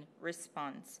COVID-19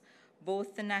 response.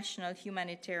 Both the National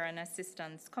Humanitarian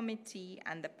Assistance Committee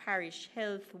and the Parish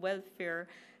Health, Welfare,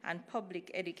 and Public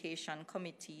Education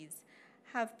Committees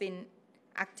have been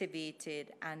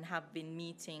activated and have been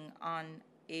meeting on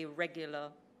a regular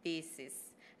basis.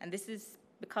 And this is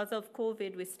because of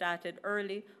COVID. We started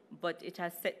early, but it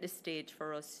has set the stage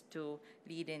for us to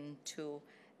lead into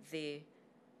the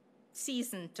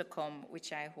season to come,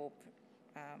 which I hope,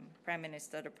 Prime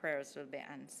Minister, the prayers will be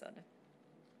answered.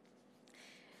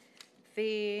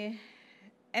 The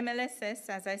MLSS,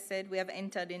 as I said, we have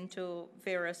entered into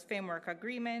various framework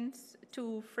agreements,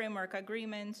 2 framework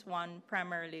agreements, one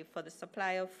primarily for the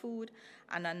supply of food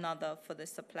and another for the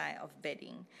supply of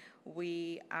bedding.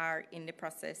 We are in the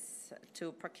process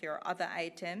to procure other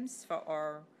items for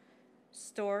our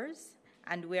stores,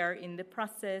 and we are in the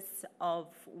process of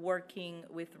working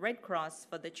with Red Cross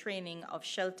for the training of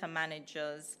shelter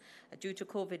managers. Due to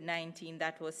COVID-19,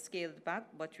 that was scaled back,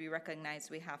 but we recognize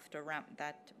we have to ramp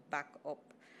that back up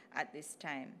at this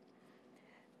time.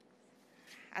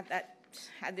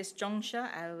 At this juncture,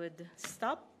 I would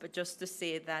stop, but just to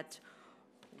say that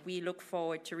we look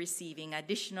forward to receiving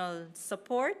additional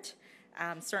support,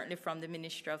 certainly from the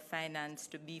Ministry of Finance,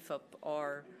 to beef up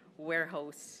our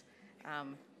warehouse.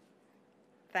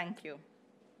 Thank you.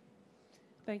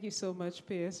 Thank you so much,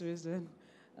 P.S. Risden,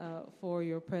 for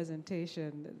your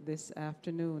presentation this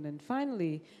afternoon. And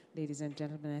finally, ladies and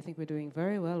gentlemen, I think we're doing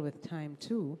very well with time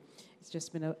too. It's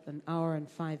just been an hour and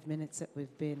 5 minutes that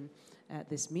we've been at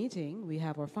this meeting. We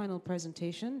have our final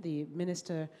presentation, the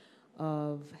Minister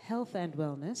of Health and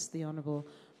Wellness, the Honorable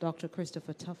Dr.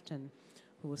 Christopher Tufton,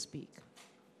 who will speak.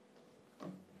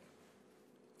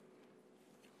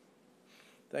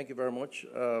 Thank you very much.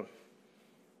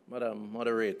 Madam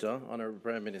Moderator, Honorable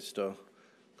Prime Minister,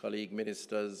 colleague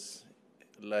ministers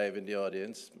live in the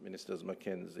audience, Ministers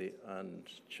Mackenzie and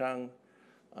Chang,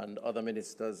 and other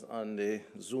ministers on the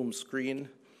Zoom screen.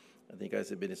 I think I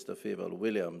see Minister Favour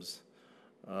Williams.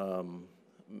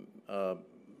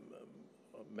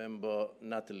 Member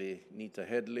Natalie Nita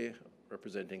Headley,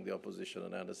 representing the opposition,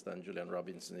 and I understand Julian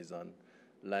Robinson is on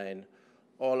line.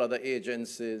 All other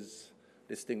agencies,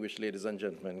 distinguished ladies and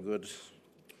gentlemen, good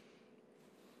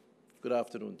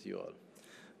afternoon to you all.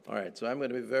 All right, so I'm going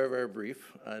to be very, very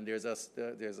brief, and there's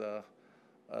a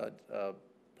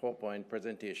PowerPoint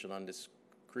presentation on the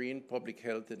screen, Public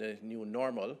Health in a New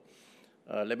Normal.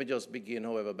 Let me just begin,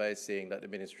 however, by saying that the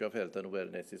Ministry of Health and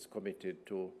Wellness is committed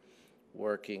to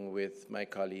working with my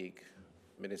colleague,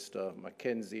 Minister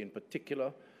Mackenzie in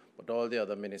particular, but all the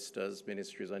other ministers,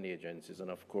 ministries and agencies,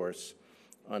 and of course,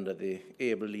 under the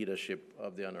able leadership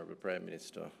of the Honorable Prime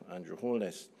Minister, Andrew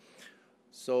Holness.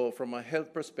 So from a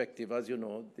health perspective, as you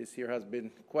know, this year has been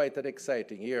quite an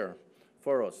exciting year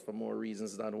for us for more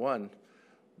reasons than one.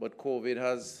 but COVID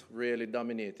has really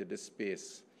dominated the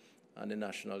space and the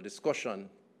national discussion.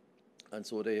 And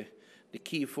so the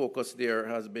key focus there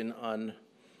has been on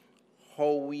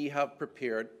how we have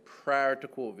prepared prior to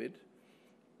COVID,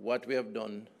 what we have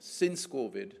done since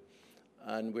COVID,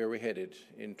 and where we're headed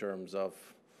in terms of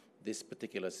this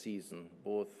particular season,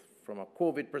 both from a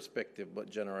COVID perspective, but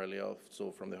generally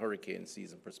also from the hurricane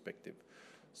season perspective.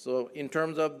 So in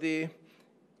terms of the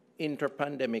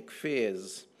interpandemic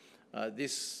phase,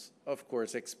 this, of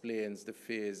course, explains the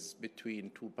phase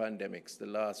between two pandemics, the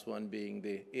last one being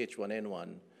the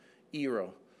H1N1 era,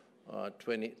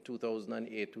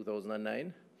 2008,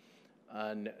 2009.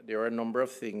 And there are a number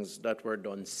of things that were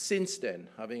done since then,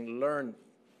 having learned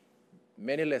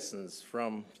many lessons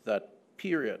from that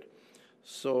period.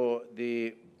 So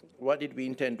what did we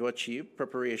intend to achieve?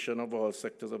 Preparation of all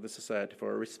sectors of the society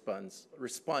for a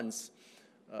response,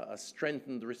 a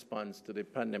strengthened response to the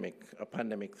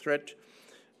pandemic threat.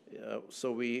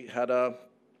 So we had a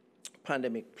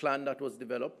pandemic plan that was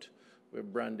developed. We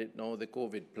branded now the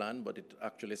COVID plan, but it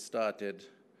actually started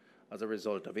as a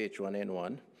result of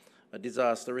H1N1. A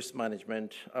disaster risk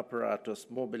management apparatus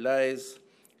mobilized,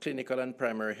 clinical and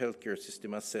primary healthcare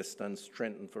system assessed and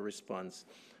strengthened for response,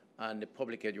 and the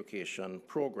public education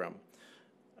program.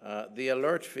 The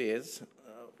alert phase,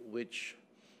 which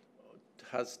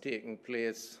has taken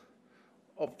place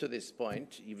up to this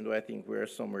point, even though I think we're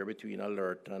somewhere between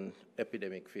alert and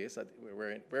epidemic phase.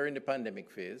 We're in the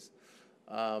pandemic phase.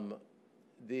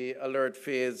 The alert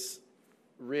phase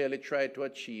really tried to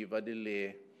achieve a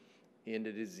delay in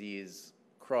the disease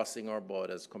crossing our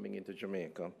borders coming into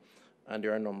Jamaica. And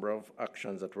there are a number of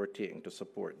actions that were taken to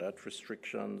support that.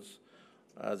 Restrictions,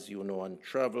 as you know, on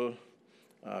travel,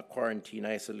 quarantine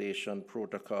isolation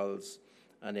protocols,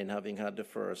 and then having had the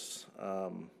first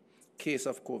case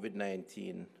of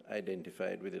COVID-19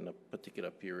 identified within a particular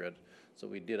period. So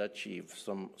we did achieve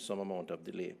some amount of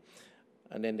delay.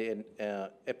 And then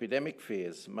the epidemic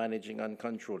phase, managing and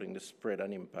controlling the spread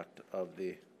and impact of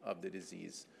the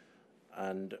disease.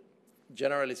 And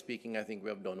generally speaking, I think we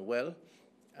have done well.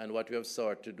 And what we have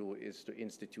sought to do is to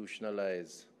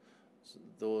institutionalize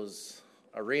those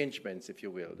arrangements, if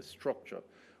you will, the structure,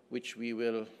 which we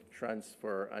will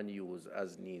transfer and use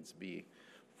as needs be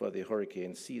for the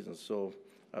hurricane season. So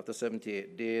after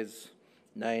 78 days,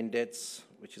 9 deaths,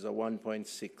 which is a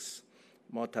 1.6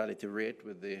 mortality rate,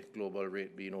 with the global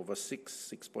rate being over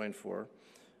 6.4.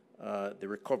 The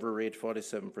recovery rate,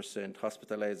 47%,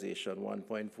 hospitalization,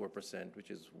 1.4%, which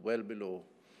is well below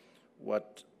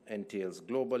what entails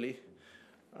globally,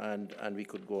 and we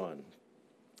could go on.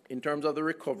 In terms of the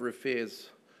recovery phase,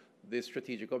 the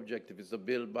strategic objective is to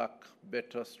build back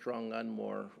better, strong, and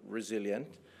more resilient.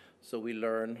 So we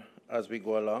learn as we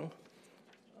go along,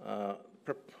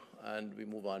 and we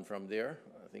move on from there.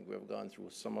 I think we have gone through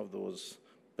some of those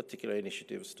particular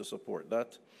initiatives to support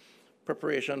that.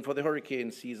 Preparation for the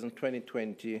hurricane season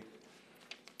 2020,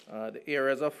 the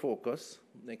areas of focus,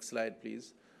 next slide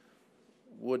please,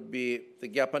 would be the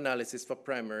gap analysis for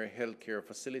primary healthcare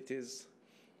facilities,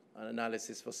 an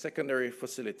analysis for secondary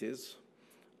facilities,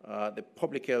 the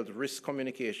public health risk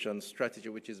communication strategy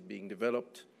which is being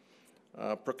developed,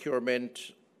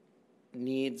 procurement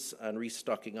needs and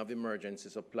restocking of emergency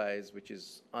supplies which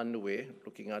is underway,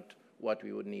 looking at what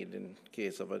we would need in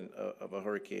case of a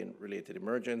hurricane-related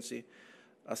emergency,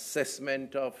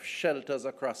 assessment of shelters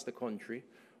across the country,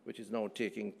 which is now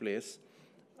taking place,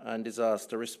 and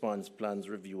disaster response plans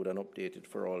reviewed and updated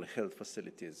for all health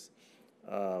facilities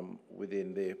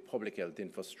within the public health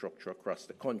infrastructure across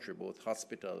the country, both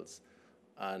hospitals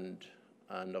and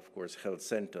of course, health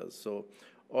centers. So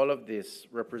all of this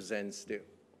represents the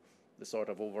sort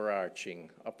of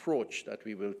overarching approach that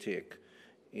we will take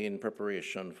in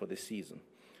preparation for the season.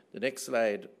 The next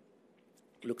slide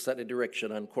looks at the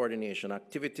direction and coordination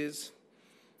activities.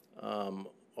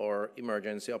 Our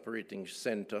Emergency Operating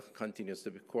Center continues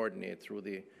to be coordinated through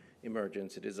the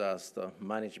Emergency Disaster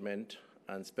Management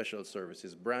and Special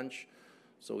Services Branch.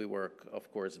 So we work, of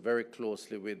course, very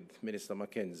closely with Minister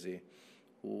Mackenzie,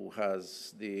 who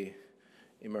has the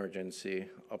Emergency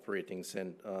Operating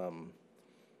Center,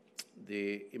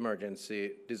 the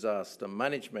Emergency Disaster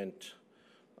Management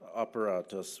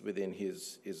apparatus within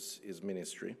his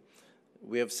ministry.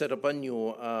 We have set up a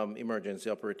new emergency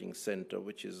operating center,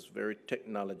 which is very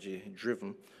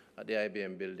technology-driven at the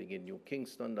IBM building in New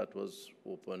Kingston. That was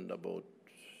opened about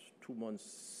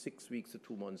 6 weeks to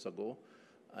 2 months ago,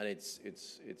 and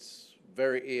it's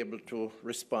very able to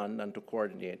respond and to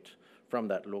coordinate from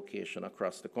that location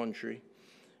across the country.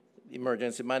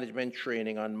 Emergency management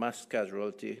training on mass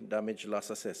casualty, damage loss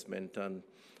assessment, and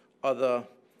other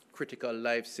critical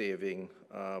life-saving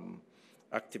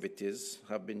activities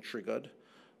have been triggered.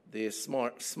 The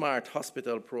smart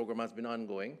hospital program has been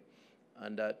ongoing,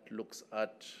 and that looks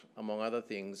at, among other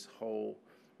things, how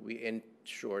we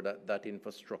ensure that that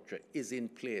infrastructure is in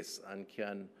place and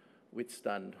can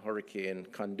withstand hurricane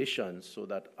conditions, so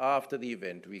that after the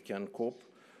event we can cope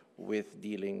with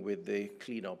dealing with the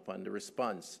cleanup and the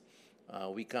response.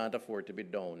 We can't afford to be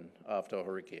down after a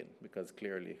hurricane, because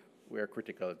clearly we are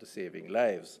critical to saving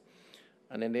lives.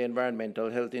 And then the environmental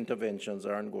health interventions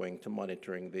are ongoing to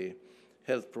monitoring the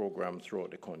health program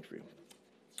throughout the country.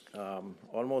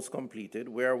 Almost completed.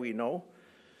 Where are we now?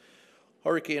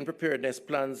 Hurricane preparedness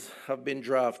plans have been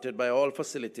drafted by all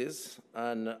facilities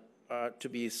and are to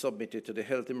be submitted to the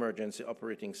Health Emergency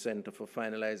Operating Center for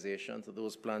finalization. So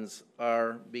those plans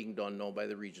are being done now by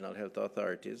the regional health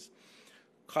authorities.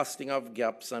 Costing of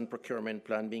gaps and procurement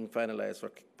plan being finalized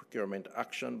for procurement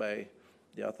action by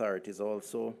the authorities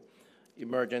also.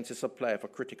 Emergency supply for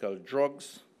critical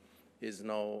drugs is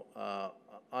now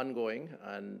ongoing,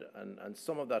 and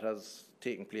some of that has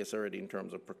taken place already in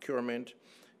terms of procurement.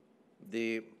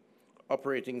 The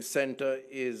operating center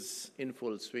is in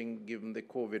full swing given the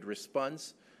COVID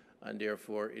response, and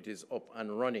therefore it is up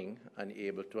and running and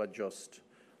able to adjust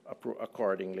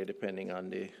accordingly depending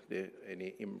on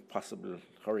any possible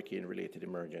hurricane-related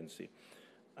emergency.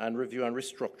 And review and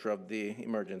restructure of the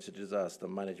Emergency Disaster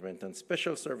Management and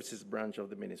Special Services branch of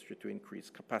the ministry to increase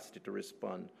capacity to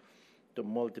respond to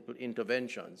multiple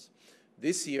interventions.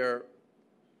 This year,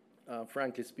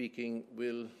 frankly speaking,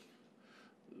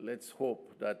 let's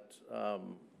hope that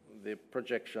the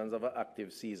projections of an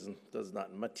active season does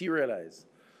not materialize.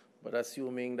 But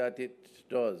assuming that it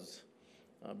does,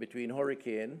 between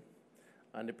hurricane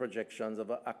and the projections of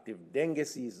an active dengue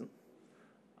season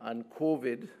and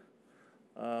COVID,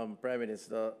 Prime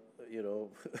Minister, you know,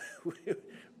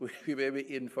 we may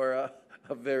be in for a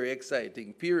very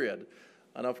exciting period.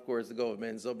 And of course, the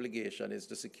government's obligation is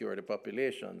to secure the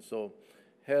population. So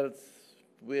health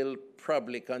will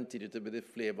probably continue to be the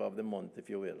flavor of the month, if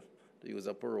you will, to use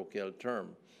a parochial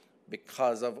term,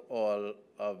 because of all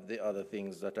of the other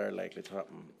things that are likely to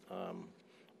happen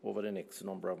over the next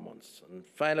number of months. And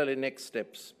finally, next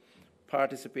steps: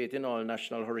 participate in all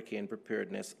national hurricane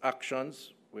preparedness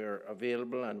actions. We're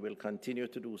available and will continue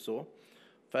to do so.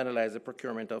 Finalize the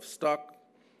procurement of stock,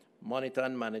 monitor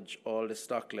and manage all the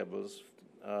stock levels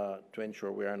to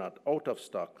ensure we are not out of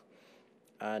stock.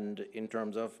 And in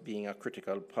terms of being a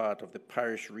critical part of the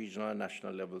parish, regional, and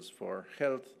national levels for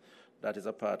health, that is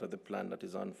a part of the plan that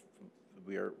is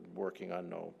we are working on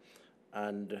now.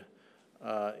 And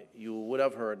you would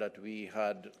have heard that we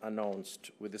had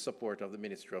announced, with the support of the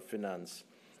Ministry of Finance,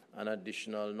 an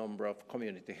additional number of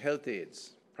community health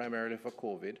aides, primarily for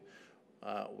COVID.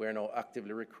 We're now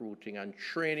actively recruiting and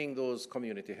training those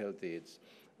community health aides.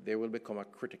 They will become a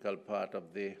critical part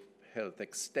of the health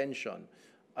extension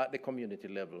at the community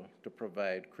level to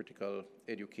provide critical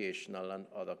educational and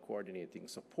other coordinating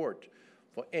support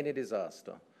for any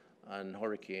disaster. And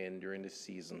hurricane during this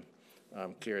season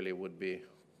clearly would be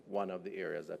one of the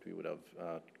areas that we would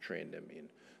have trained them in.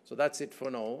 So that's it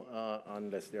for now,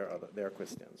 unless there are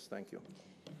questions. Thank you.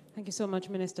 Thank you so much,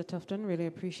 Minister Tufton. Really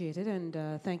appreciate it.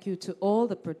 And thank you to all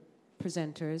the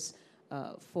presenters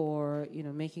for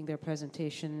making their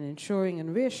presentation and ensuring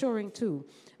and reassuring too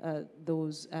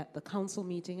those at the council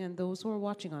meeting and those who are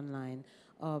watching online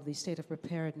of the state of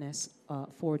preparedness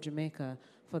for Jamaica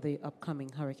for the upcoming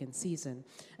hurricane season.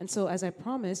 And so, as I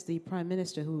promised, the Prime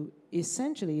Minister, who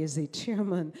essentially is the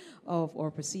chairman of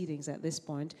our proceedings at this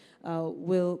point,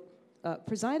 will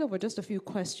preside over just a few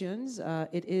questions.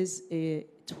 It is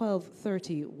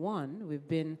 12:31. We've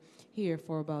been here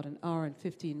for about an hour and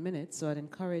 15 minutes, so I'd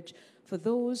encourage, for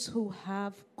those who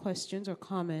have questions or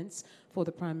comments for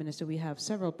the Prime Minister, we have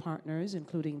several partners,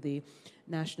 including the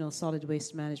National Solid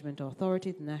Waste Management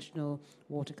Authority, the National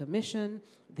Water Commission,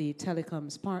 the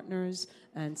telecoms partners,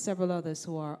 and several others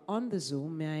who are on the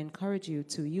Zoom. May I encourage you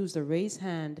to use the raise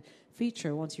hand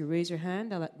feature. Once you raise your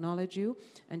hand, I'll acknowledge you,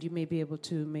 and you may be able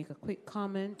to make a quick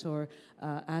comment or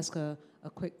ask a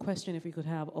quick question if we could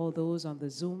have all those on the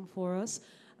Zoom for us.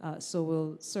 So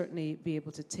we'll certainly be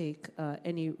able to take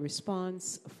any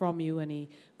response from you, any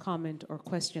comment or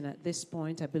question at this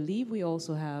point. I believe we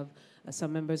also have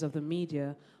some members of the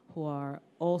media who are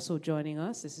also joining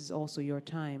us. This is also your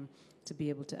time to be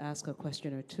able to ask a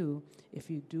question or two if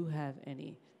you do have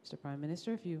any. Mr. Prime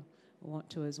Minister, if you want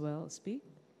to as well speak.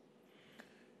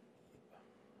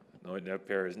 No, there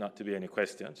appears not to be any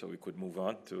questions, so we could move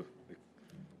on to...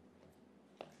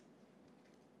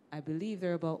 I believe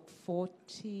there are about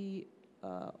 40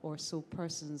 or so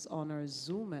persons on our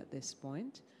Zoom at this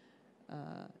point.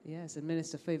 Yes, and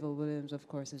Minister Favour Williams, of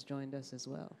course, has joined us as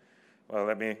well. Well,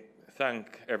 let me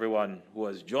thank everyone who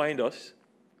has joined us.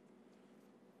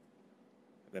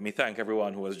 Let me thank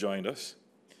everyone who has joined us.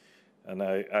 And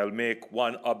I'll make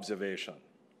one observation.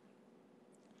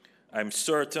 I'm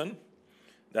certain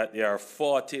that there are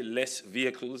 40 less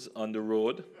vehicles on the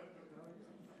road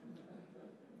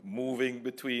moving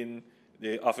between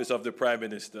the office of the Prime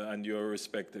Minister and your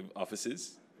respective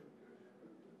offices.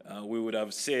 We would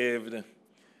have saved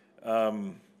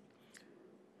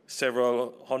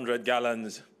several hundred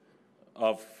gallons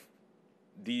of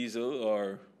diesel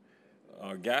or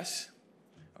gas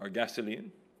or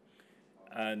gasoline,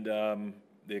 and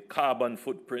the carbon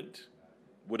footprint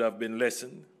would have been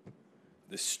lessened,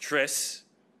 the stress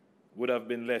would have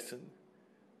been lessened,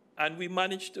 and we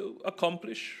managed to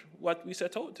accomplish what we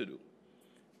set out to do,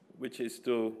 which is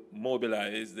to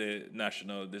mobilize the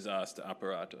national disaster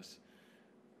apparatus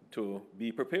to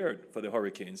be prepared for the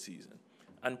hurricane season.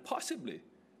 And possibly,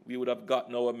 we would have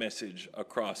gotten our message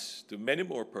across to many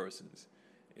more persons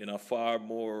in a far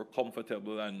more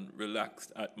comfortable and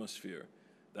relaxed atmosphere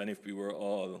than if we were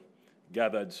all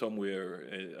gathered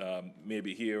somewhere,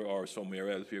 maybe here or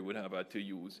somewhere else. We would have had to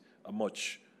use a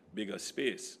much bigger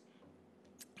space.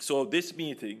 So this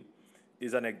meeting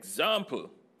is an example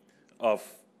of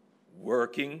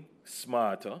working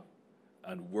smarter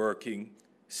and working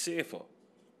safer.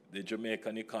 The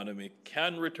Jamaican economy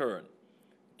can return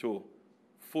to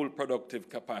full productive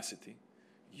capacity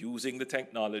using the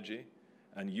technology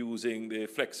and using the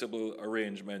flexible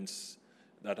arrangements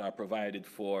that are provided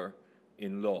for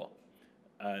in law.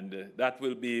 And that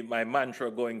will be my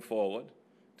mantra going forward,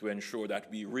 to ensure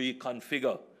that we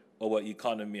reconfigure our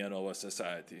economy and our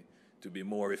society to be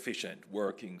more efficient,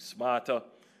 working smarter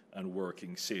and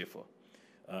working safer.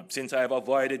 Since I have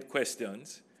avoided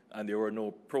questions, and there were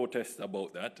no protests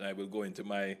about that, I will go into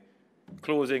my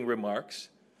closing remarks,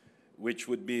 which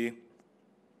would be,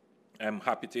 I'm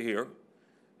happy to hear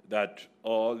that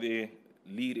all the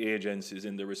lead agencies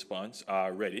in the response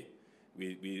are ready.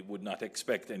 We would not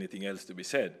expect anything else to be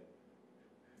said.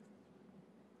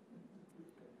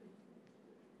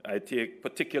 I take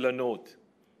particular note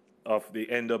of the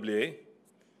NWA,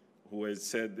 who has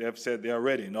said, they have said they are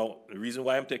ready. Now, the reason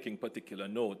why I'm taking particular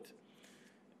note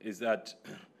is that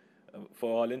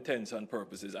for all intents and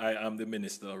purposes, I am the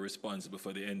minister responsible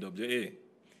for the NWA.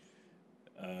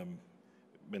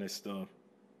 Minister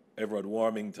Everett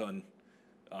Warmington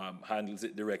handles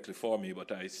it directly for me,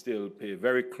 but I still pay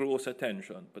very close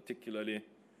attention, particularly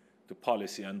to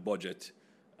policy and budget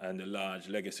and the large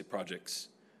legacy projects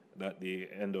that the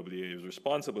NWA is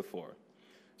responsible for.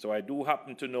 So I do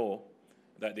happen to know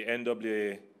that the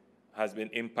NWA has been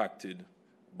impacted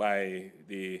by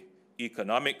the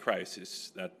economic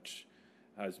crisis that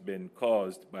has been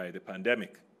caused by the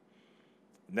pandemic.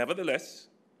 Nevertheless,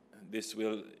 this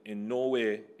will in no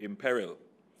way imperil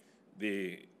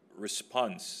the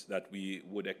response that we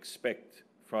would expect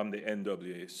from the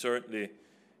NWA, certainly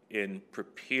in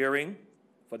preparing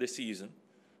for the season.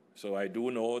 So I do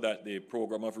know that the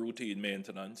program of routine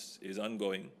maintenance is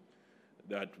ongoing,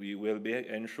 that we will be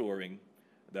ensuring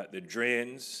that the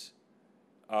drains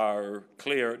are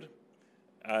cleared,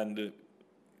 and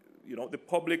the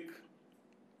public,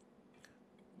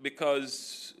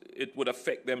 because it would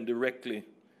affect them directly,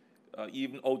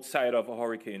 even outside of a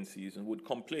hurricane season, would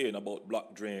complain about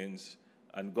blocked drains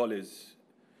and gullies.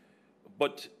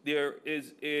 But there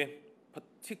is a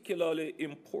particularly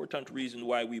important reason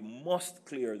why we must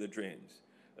clear the drains.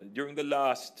 During the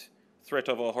last threat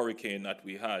of a hurricane that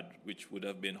we had, which would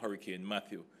have been Hurricane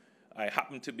Matthew, I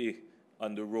happened to be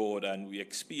on the road and we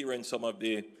experienced some of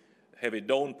the heavy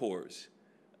downpours.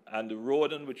 And the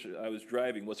road on which I was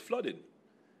driving was flooded.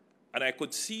 And I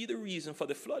could see the reason for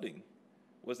the flooding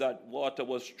was that water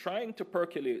was trying to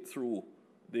percolate through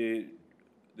the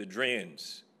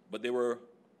drains, but they were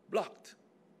blocked.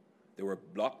 They were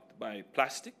blocked by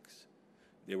plastics.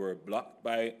 They were blocked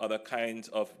by other kinds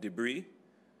of debris,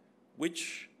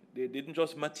 which they didn't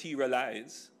just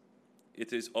materialize.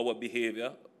 It is our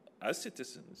behavior as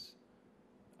citizens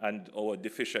and our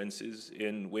deficiencies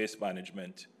in waste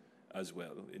management as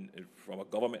well, from a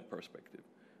government perspective,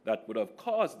 that would have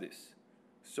caused this.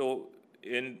 So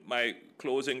in my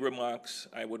closing remarks,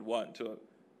 I would want to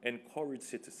encourage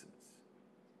citizens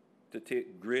to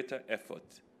take greater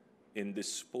effort in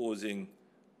disposing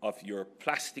of your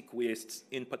plastic wastes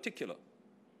in particular,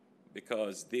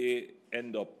 because they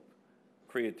end up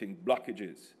creating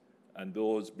blockages, and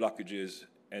those blockages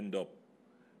end up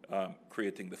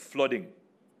creating the flooding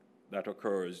that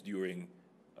occurs during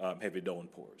heavy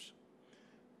downpours.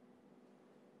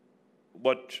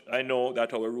 But I know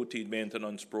that our routine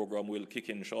maintenance program will kick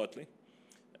in shortly,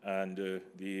 and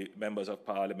the members of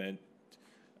parliament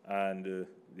and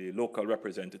the local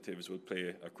representatives will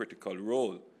play a critical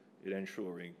role in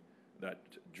ensuring that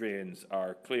drains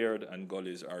are cleared and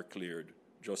gullies are cleared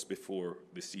just before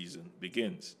the season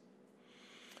begins.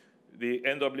 The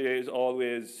NWA is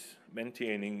always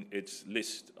maintaining its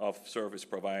list of service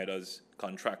providers,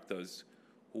 contractors,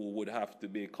 who would have to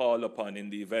be called upon in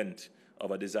the event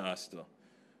of a disaster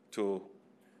to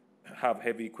have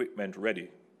heavy equipment ready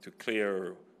to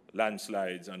clear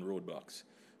landslides and roadblocks.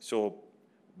 So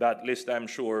that list, I'm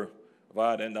sure,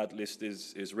 VAD, and that list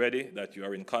is ready, that you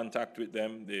are in contact with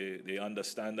them. They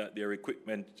understand that their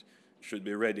equipment should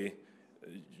be ready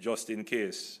just in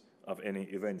case of any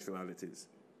eventualities.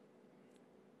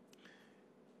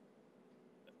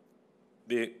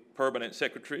 The permanent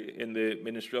secretary in the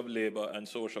Ministry of Labor and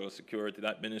Social Security,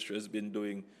 that ministry has been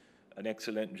doing an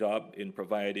excellent job in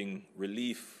providing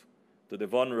relief to the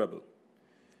vulnerable.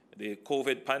 The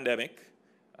COVID pandemic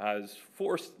has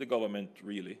forced the government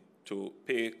really to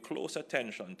pay close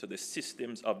attention to the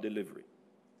systems of delivery.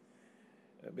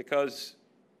 Because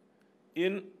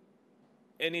in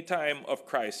any time of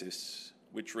crisis,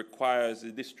 which requires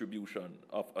the distribution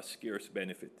of a scarce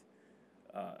benefit,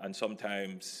 and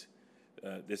sometimes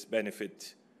this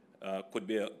benefit could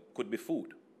be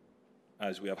food,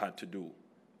 as we have had to do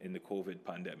in the COVID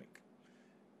pandemic.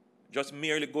 Just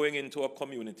merely going into a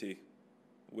community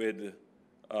with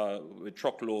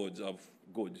truckloads of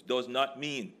goods does not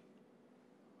mean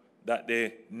that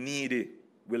the needy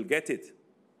will get it.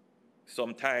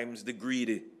 Sometimes the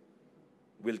greedy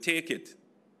will take it,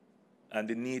 and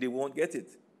the needy won't get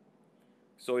it.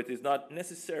 So it is not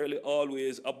necessarily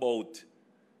always about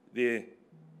the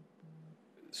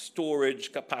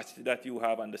storage capacity that you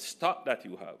have and the stock that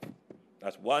you have.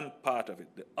 That's one part of it.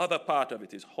 The other part of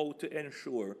it is how to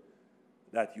ensure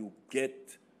that you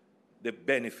get the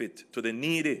benefit to the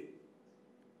needy.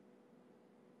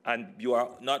 And you are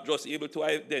not just able to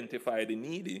identify the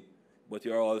needy, but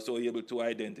you are also able to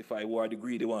identify who are the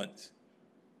greedy ones,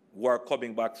 who are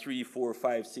coming back 3, 4,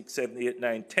 5, 6, 7, 8,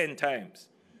 9, 10 times,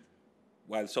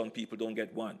 while some people don't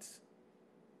get once.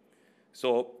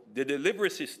 So the delivery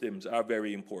systems are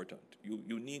very important.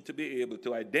 You need to be able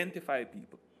to identify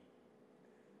people.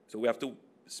 So we have to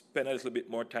spend a little bit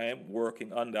more time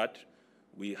working on that.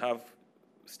 We have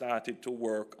started to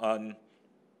work on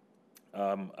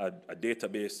a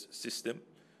database system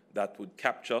that would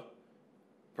capture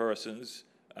persons,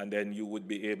 and then you would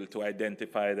be able to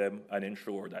identify them and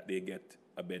ensure that they get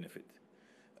a benefit.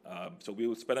 So we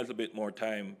will spend a little bit more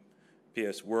time,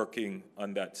 PS, working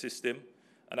on that system.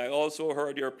 And I also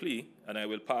heard your plea, and I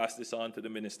will pass this on to the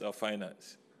Minister of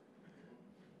Finance,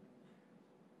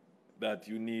 that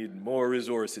you need more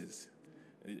resources.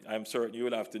 I'm certain you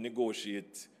will have to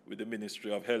negotiate with the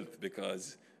Ministry of Health,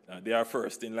 because they are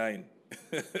first in line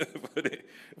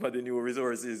for the new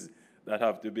resources that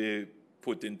have to be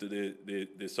put into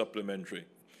the supplementary,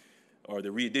 or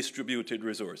the redistributed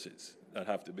resources that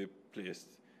have to be placed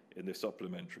in the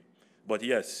supplementary. But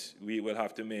yes, we will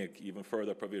have to make even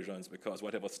further provisions, because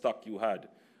whatever stock you had,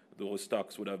 those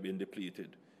stocks would have been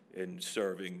depleted in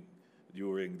serving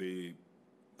during the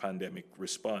pandemic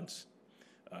response.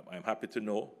 I'm happy to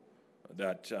know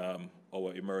that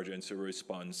our emergency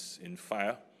response in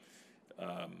fire,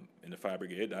 in the fire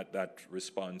brigade, that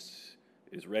response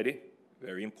is ready.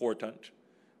 Very important,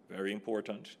 very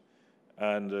important.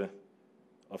 And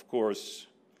of course,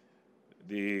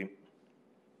 the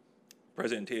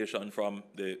presentation from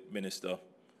the Minister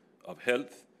of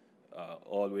Health,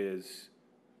 always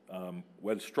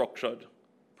well-structured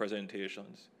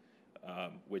presentations,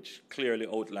 which clearly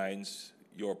outlines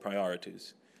your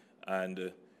priorities.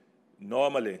 And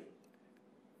normally,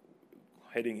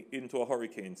 heading into a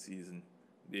hurricane season,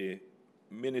 the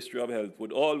Ministry of Health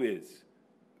would always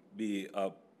be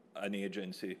an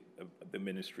agency, the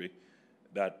ministry,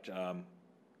 that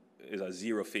is a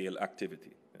zero-fail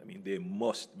activity. I mean, they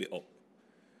must be up.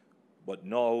 But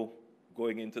now,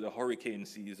 going into the hurricane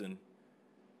season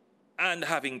and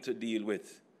having to deal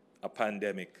with a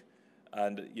pandemic,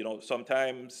 and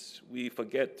sometimes we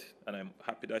forget, and I'm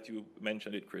happy that you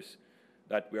mentioned it, Chris,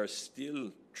 that we are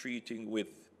still treating with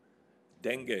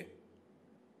dengue.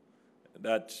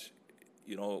 That,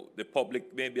 the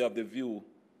public may be of the view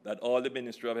that all the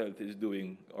Ministry of Health is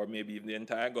doing, or maybe even the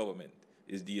entire government,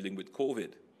 is dealing with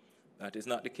COVID. That is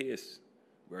not the case.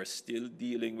 We're still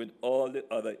dealing with all the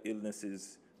other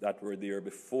illnesses that were there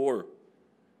before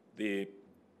the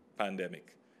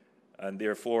pandemic. And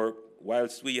therefore,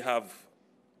 whilst we have,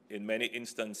 in many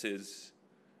instances,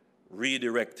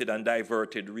 redirected and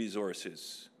diverted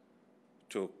resources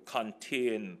to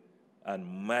contain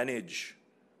and manage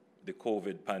the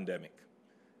COVID pandemic.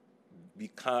 We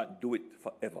can't do it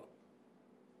forever.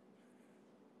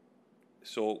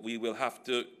 So we will have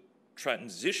to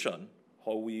transition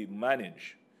how we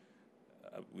manage.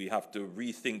 We have to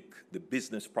rethink the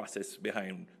business process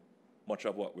behind much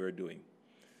of what we're doing,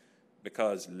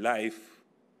 because life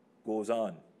goes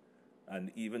on.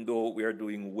 And even though we are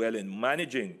doing well in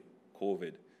managing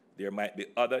COVID, there might be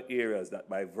other areas that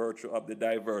by virtue of the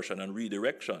diversion and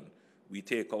redirection, we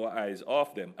take our eyes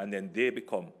off them and then they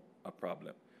become a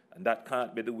problem. And that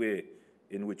can't be the way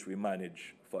in which we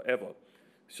manage forever.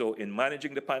 So in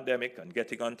managing the pandemic and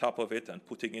getting on top of it and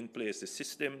putting in place the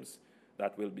systems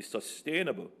that will be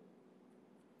sustainable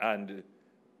and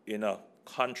in a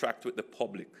contract with the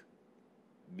public,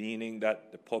 meaning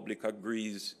that the public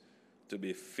agrees to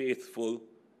be faithful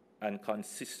and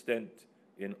consistent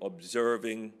in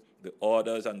observing the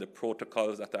orders and the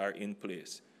protocols that are in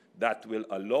place. That will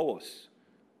allow us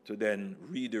to then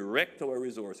redirect our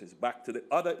resources back to the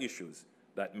other issues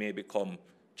that may become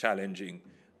challenging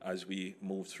as we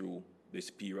move through this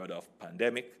period of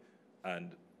pandemic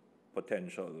and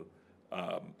potential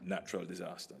natural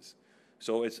disasters.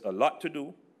 So it's a lot to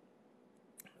do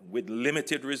with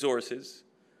limited resources.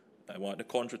 I want the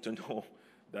country to know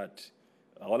that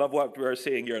all of what we're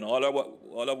saying here and all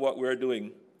of what we're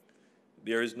doing,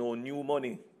 there is no new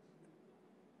money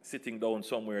sitting down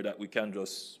somewhere that we can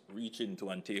just reach into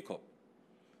and take up.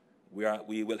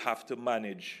 We will have to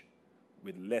manage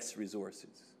with less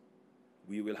resources.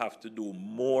 We will have to do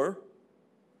more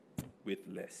with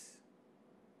less.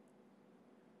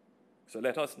 So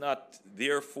let us not,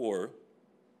 therefore,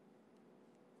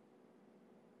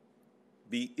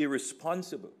 be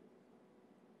irresponsible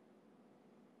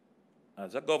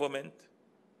as a government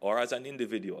or as an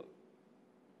individual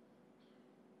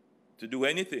to do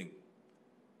anything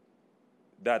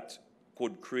that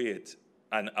could create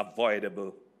an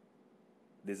avoidable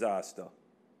disaster.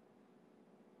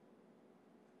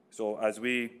 So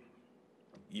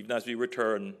even as we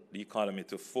return the economy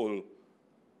to full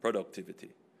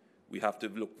productivity, we have to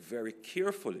look very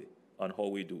carefully on how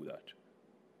we do that.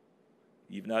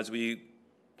 Even as we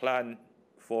plan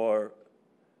for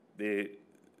the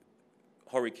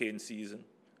hurricane season,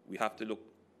 we have to look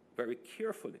very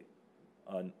carefully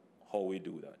on how we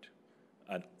do that.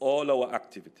 And all our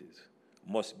activities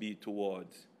must be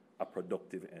towards a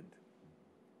productive end.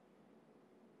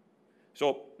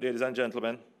 So, ladies and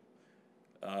gentlemen,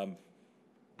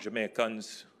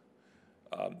 Jamaicans,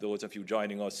 those of you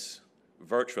joining us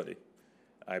virtually,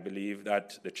 I believe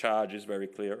that the charge is very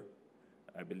clear.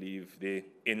 I believe the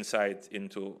insight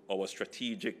into our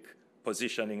strategic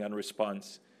positioning and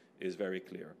response is very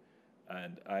clear.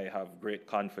 And I have great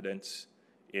confidence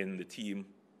in the team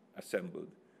assembled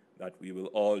that we will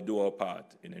all do our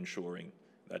part in ensuring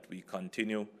that we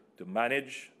continue to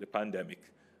manage the pandemic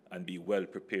and be well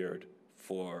prepared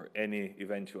for any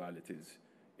eventualities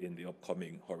in the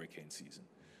upcoming hurricane season.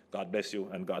 God bless you,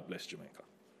 and God bless Jamaica.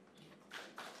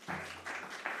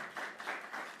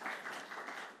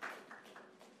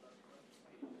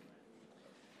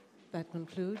 That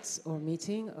concludes our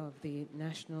meeting of the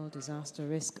National Disaster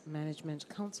Risk Management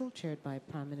Council, chaired by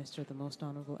Prime Minister, the Most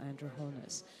Honorable Andrew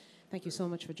Holness. Thank you so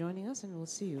much for joining us, and we'll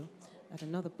see you at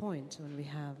another point when we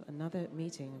have another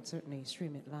meeting, and certainly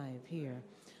stream it live here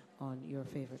on your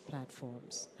favorite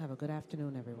platforms. Have a good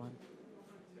afternoon, everyone.